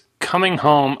 I was coming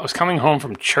home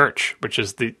from church, which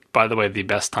is by the way, the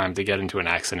best time to get into an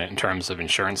accident in terms of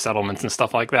insurance settlements and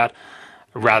stuff like that,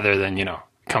 rather than,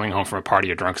 coming home from a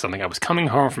party or drunk something. I was coming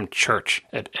home from church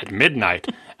at midnight,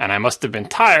 and I must have been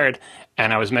tired,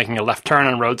 and I was making a left turn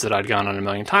on roads that I'd gone on a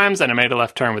million times, and I made a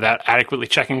left turn without adequately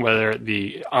checking whether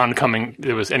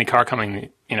there was any car coming,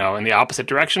 in the opposite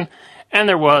direction, and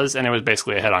there was, and it was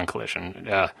basically a head-on collision.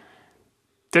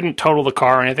 Didn't total the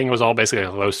car or anything. It was all basically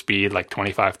at low speed, like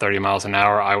 25, 30 miles an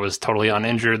hour. I was totally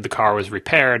uninjured. The car was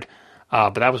repaired,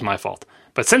 but that was my fault.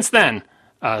 But since then,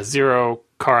 0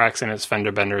 car accidents,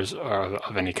 fender benders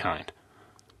of any kind.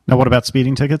 Now, what about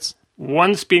speeding tickets?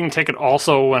 1 speeding ticket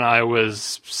also when I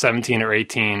was 17 or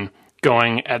 18,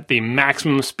 going at the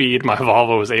maximum speed my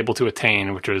Volvo was able to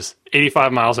attain, which was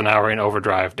 85 miles an hour in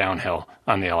overdrive downhill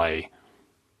on the LIE.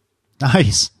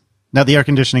 Nice. Now, the air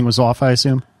conditioning was off, I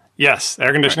assume? Yes,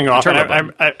 air conditioning off.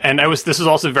 turbo And this was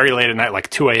also very late at night, like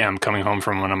 2 a.m. coming home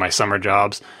from one of my summer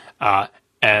jobs.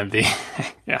 And the,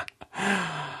 yeah.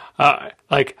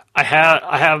 Like I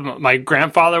have my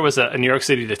grandfather was a New York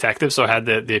City detective, so I had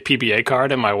the PBA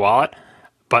card in my wallet.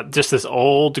 But just this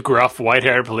old, gruff,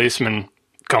 white-haired policeman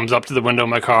comes up to the window of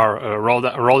my car, roll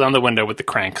down the window with the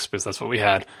cranks, because that's what we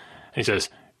had. And he says,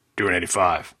 "Do an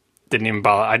 85."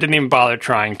 I didn't even bother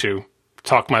trying to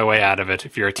talk my way out of it.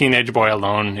 If you're a teenage boy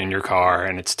alone in your car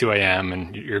and it's 2 a.m.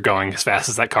 and you're going as fast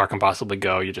as that car can possibly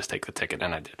go, you just take the ticket,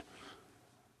 and I did.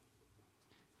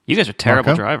 You guys are terrible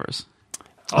Marco? drivers.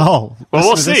 Oh, well,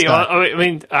 we'll listen to see. this guy. I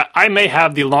mean, I may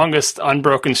have the longest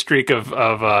unbroken streak of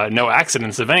no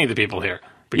accidents of any of the people here.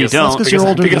 Because, You don't. That's 'cause you're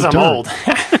older because than I'm dirt.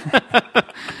 old.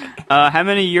 How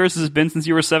many years has it been since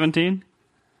you were 17?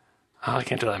 Oh, I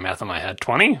can't do that math in my head.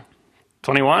 20?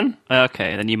 21?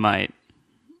 Okay, then you might.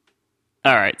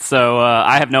 All right, so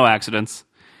I have no accidents.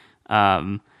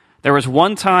 There was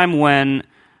one time when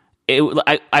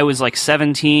I was like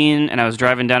 17 and I was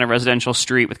driving down a residential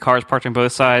street with cars parked on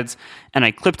both sides, and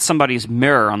I clipped somebody's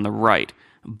mirror on the right.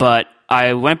 But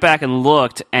I went back and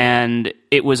looked, and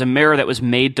it was a mirror that was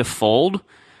made to fold.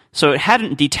 So it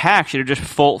hadn't detached, it had just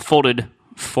folded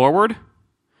forward.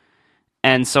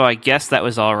 And so I guess that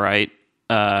was all right.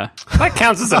 That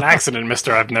counts as an accident,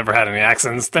 mister. I've never had any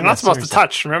accidents. They're not supposed to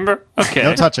touch, remember? Okay.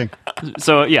 No touching.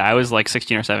 So yeah, I was like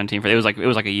 16 or 17. It was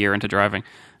like a year into driving.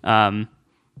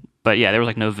 But yeah, there was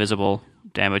like no visible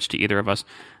damage to either of us.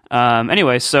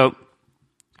 Anyway, so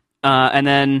and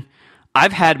then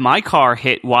I've had my car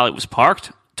hit while it was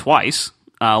parked twice.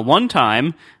 One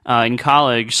time in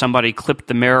college, somebody clipped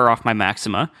the mirror off my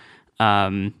Maxima.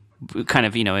 Kind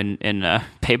of, in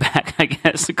payback, I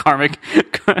guess,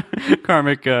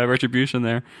 karmic retribution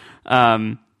there.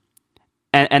 And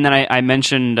then I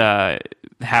mentioned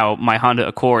how my Honda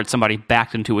Accord, somebody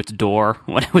backed into its door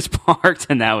when it was parked,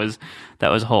 and that was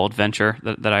a whole adventure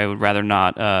that I would rather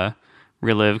not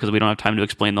relive, because we don't have time to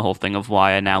explain the whole thing of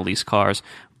why I now lease cars.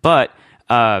 But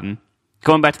going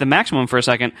back to the maximum for a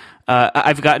second,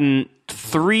 I've gotten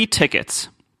 3 tickets.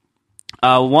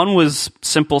 One was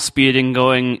simple speeding,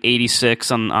 going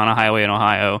 86 on a highway in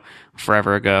Ohio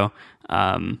forever ago.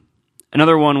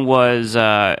 Another one was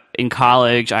in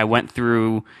college. I went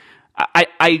through.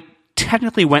 I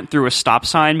technically went through a stop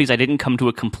sign because I didn't come to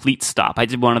a complete stop. I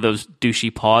did one of those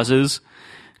douchey pauses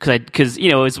because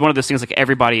it's one of those things like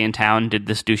everybody in town did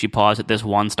this douchey pause at this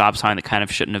one stop sign that kind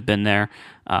of shouldn't have been there.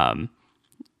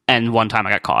 And one time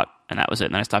I got caught, and that was it.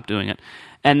 And then I stopped doing it.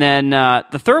 And then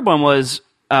the third one was.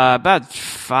 About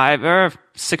 5 or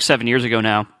 6, 7 years ago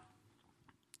now.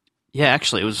 Yeah,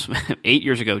 actually, it was 8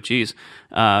 years ago. Geez,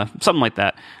 something like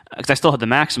that. Because I still had the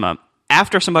Maxima.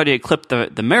 After somebody had clipped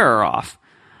the mirror off,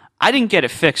 I didn't get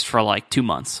it fixed for like 2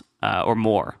 months or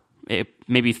more.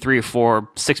 Maybe 3 or 4,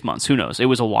 6 months. Who knows? It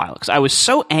was a while. Because I was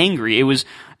so angry. It was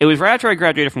right after I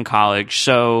graduated from college.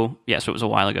 So it was a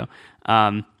while ago.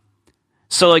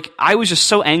 So like I was just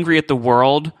so angry at the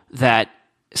world that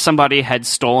somebody had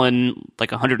stolen like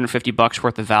 $150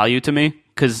 worth of value to me,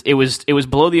 because it was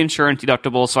below the insurance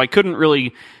deductible, so I couldn't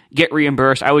really get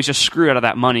reimbursed. I was just screwed out of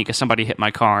that money because somebody hit my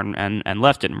car and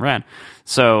left it and ran.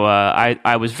 So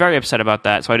I was very upset about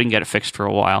that, so I didn't get it fixed for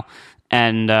a while.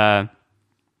 And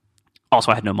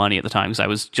also I had no money at the time because I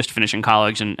was just finishing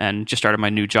college and just started my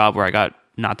new job where I got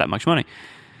not that much money.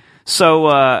 So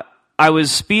I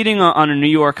was speeding on a New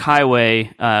York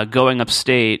highway going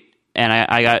upstate, and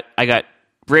I got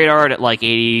radared at like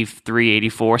 83,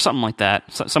 84, something like that,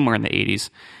 somewhere in the 80s.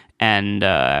 And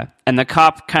the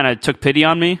cop kind of took pity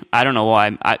on me. I don't know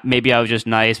why. Maybe I was just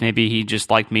nice. Maybe he just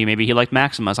liked me. Maybe he liked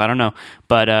Maximus. I don't know.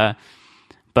 But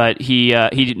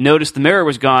he noticed the mirror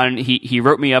was gone. He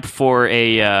wrote me up for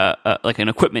like an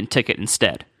equipment ticket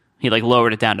instead. He like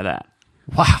lowered it down to that.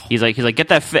 Wow. He's like get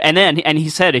that and he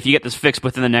said if you get this fixed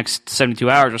within the next 72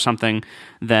 hours or something,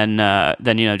 then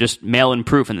just mail in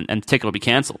proof and the ticket will be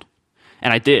canceled.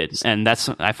 And I did, and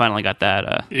I finally got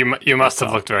that. You must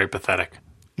have looked very pathetic.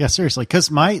 Yeah, seriously, because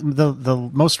the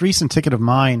most recent ticket of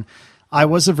mine, I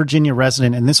was a Virginia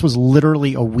resident, and this was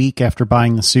literally a week after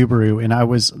buying the Subaru, and I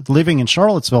was living in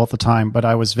Charlottesville at the time, but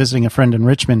I was visiting a friend in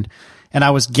Richmond, and I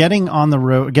was getting on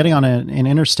an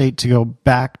interstate to go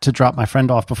back to drop my friend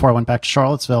off before I went back to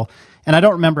Charlottesville, and I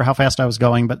don't remember how fast I was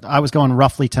going, but I was going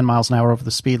roughly 10 miles an hour over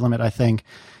the speed limit, I think.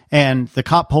 And the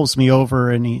cop pulls me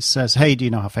over and he says, "Hey, do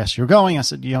you know how fast you're going?" I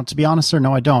said, "To be honest, sir,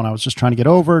 no, I don't. I was just trying to get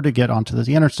over to get onto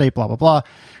the interstate, blah, blah, blah."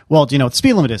 "Well, do you know what the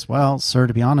speed limit is?" "Well, sir,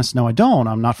 to be honest, no, I don't.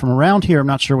 I'm not from around here. I'm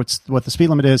not sure what the speed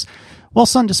limit is." "Well,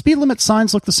 son, do speed limit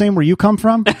signs look the same where you come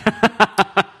from?"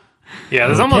 Yeah,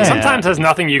 there's almost sometimes there's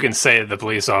nothing you can say to the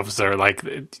police officer. Like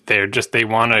they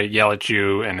want to yell at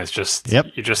you, and it's just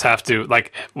you just have to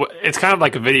like. It's kind of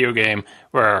like a video game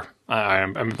where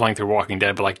I'm playing through Walking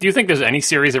Dead. But like, do you think there's any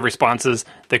series of responses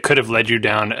that could have led you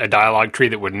down a dialogue tree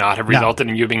that would not have resulted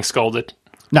in you being scolded?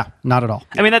 No, not at all.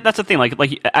 I mean, that's the thing. Like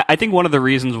I think one of the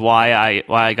reasons why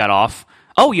I got off.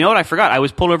 Oh, you know what? I forgot. I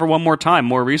was pulled over one more time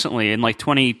more recently in like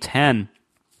 2010.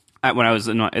 When I was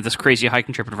in this crazy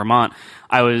hiking trip in Vermont,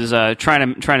 I was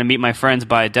trying to meet my friends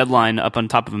by a deadline up on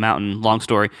top of a mountain. Long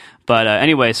story, but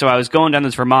anyway, so I was going down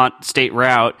this Vermont state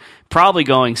route, probably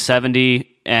going 70,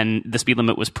 and the speed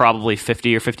limit was probably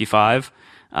 50 or 55.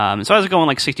 So I was going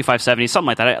like 65, 70, something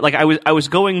like that. I was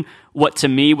going what to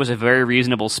me was a very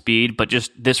reasonable speed, but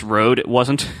just this road it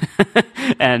wasn't,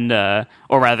 and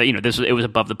or rather, it was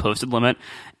above the posted limit,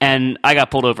 and I got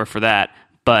pulled over for that,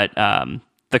 but.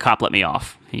 The cop let me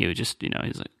off. He was just, he's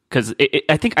like, because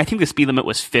I think the speed limit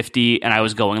was 50, and I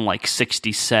was going like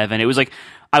 67. It was like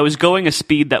I was going a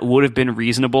speed that would have been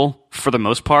reasonable for the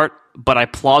most part, but I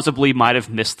plausibly might have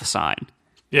missed the sign.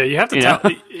 Yeah, you have to tell.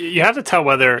 You have to tell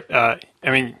whether.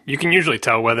 You can usually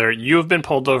tell whether you have been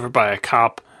pulled over by a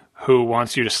cop who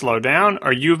wants you to slow down,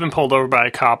 or you've been pulled over by a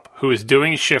cop who is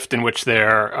doing a shift in which they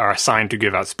are assigned to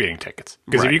give out speeding tickets.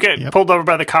 Because if you get pulled over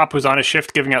by the cop who's on a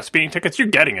shift giving out speeding tickets, you're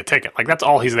getting a ticket. Like, that's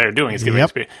all he's there doing is giving out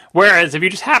speeding. Whereas if you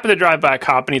just happen to drive by a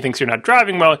cop and he thinks you're not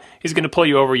driving well, he's going to pull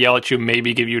you over, yell at you,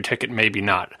 maybe give you a ticket, maybe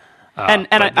not. I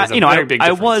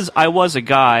was a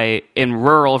guy in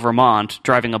rural Vermont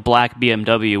driving a black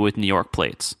BMW with New York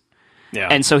plates. Yeah,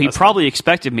 and so he probably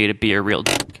expected me to be a real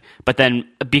dick. But then,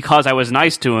 because I was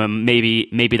nice to him,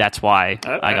 maybe that's why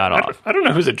I got off. I don't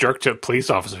know who's a jerk to police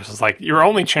officers. It's like, your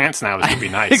only chance now is to be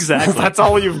nice. Exactly. That's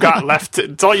all you've got left.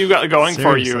 It's all you've got going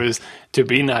for you is to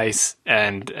be nice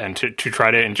and to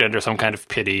try to engender some kind of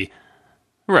pity.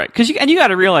 Right. Because you got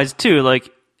to realize, too, like,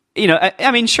 I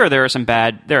mean, sure, there are some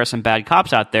bad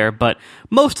cops out there, but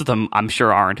most of them, I'm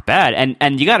sure, aren't bad.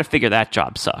 And you got to figure that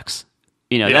job sucks.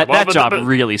 That job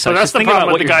really sucks. So that's the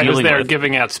problem with the guy who's there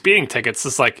giving out speeding tickets.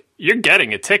 It's like, you're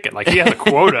getting a ticket. Like, he has a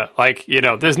quota. Like,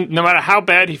 there's no matter how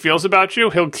bad he feels about you,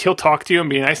 he'll talk to you and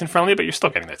be nice and friendly, but you're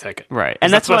still getting the ticket. Right.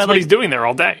 And that's what he's doing there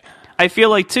all day. I feel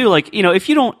like, too, like, if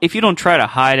you don't try to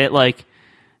hide it, like,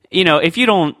 if you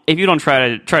don't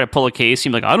try to pull a case,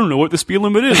 you're like, I don't know what the speed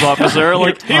limit is, officer.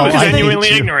 Like, he was genuinely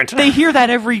ignorant. They hear that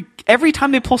every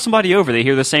time they pull somebody over. They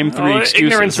hear the same three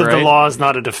excuses. Ignorance of the law is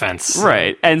not a defense,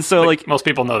 right? And so, like most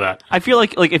people know that. I feel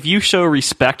like if you show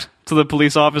respect to the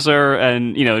police officer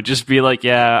and just be like,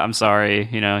 yeah, I'm sorry,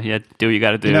 do what you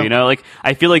got to do. Like,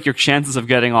 I feel like your chances of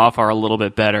getting off are a little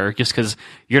bit better just because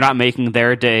you're not making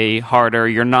their day harder.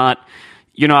 You're not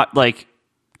like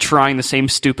trying the same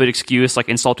stupid excuse, like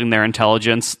insulting their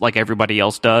intelligence like everybody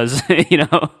else does,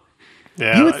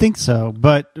 Yeah. You would think so,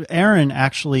 but Erin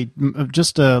actually,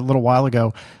 just a little while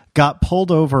ago, got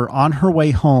pulled over on her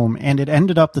way home, and it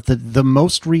ended up that the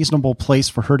most reasonable place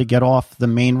for her to get off the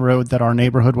main road that our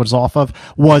neighborhood was off of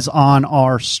was on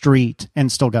our street, and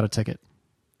still got a ticket.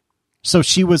 So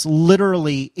she was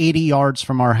literally 80 yards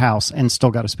from our house and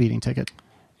still got a speeding ticket.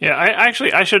 Yeah, I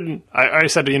shouldn't. I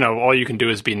said, all you can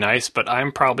do is be nice, but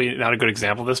I'm probably not a good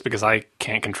example of this because I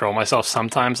can't control myself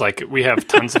sometimes. Like, we have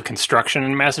tons of construction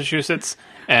in Massachusetts,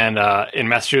 and in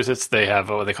Massachusetts they have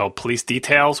what they call police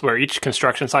details, where each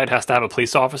construction site has to have a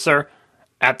police officer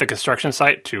at the construction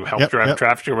site to help direct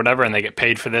traffic or whatever, and they get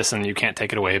paid for this, and you can't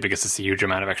take it away because it's a huge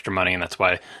amount of extra money, and that's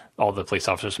why all the police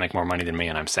officers make more money than me,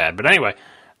 and I'm sad. But anyway,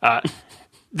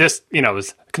 this,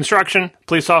 was construction,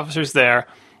 police officers there,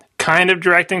 kind of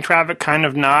directing traffic, kind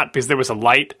of not, because there was a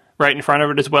light right in front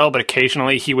of it as well, but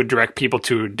occasionally he would direct people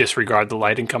to disregard the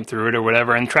light and come through it or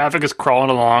whatever, and traffic is crawling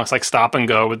along. It's like stop and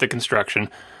go with the construction.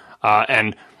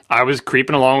 And I was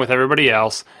creeping along with everybody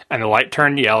else, and the light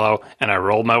turned yellow, and I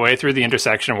rolled my way through the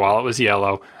intersection while it was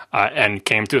yellow, and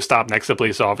came to a stop next to the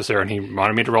police officer, and he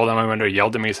wanted me to roll down my window,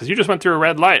 yelled at me, says, "You just went through a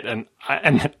red light." And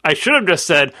I should have just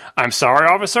said, "I'm sorry,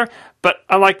 officer," but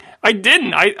I'm like, I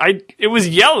didn't. It was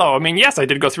yellow. I mean, yes, I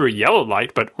did go through a yellow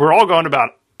light, but we're all going about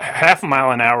half a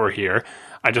mile an hour here.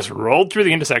 I just rolled through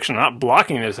the intersection, not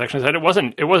blocking the intersection. I said it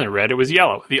wasn't red, it was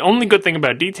yellow. The only good thing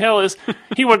about detail is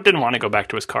he didn't want to go back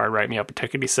to his car and write me up a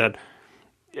ticket. He said,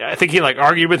 I think he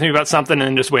argued with me about something and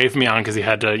then just waved me on because he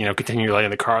had to, continue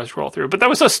letting the cars roll through. But that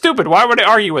was so stupid. Why would I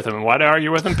argue with him? And why did I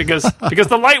argue with him? Because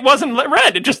the light wasn't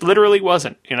red. It just literally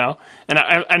wasn't, And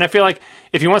I feel like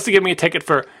if he wants to give me a ticket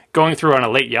for going through on a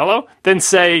late yellow, then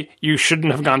say you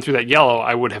shouldn't have gone through that yellow,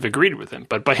 I would have agreed with him.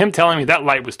 But by him telling me that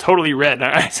light was totally red,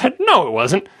 I said, no, it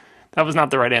wasn't. That was not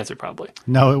the right answer, probably.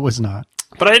 No, it was not.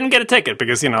 But I didn't get a ticket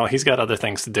because, he's got other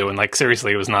things to do. And,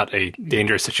 seriously, it was not a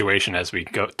dangerous situation as we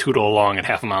go tootle along at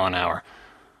half a mile an hour.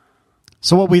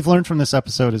 So what we've learned from this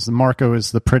episode is that Marco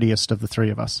is the prettiest of the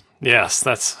three of us. Yes,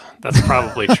 that's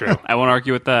probably true. I won't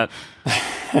argue with that.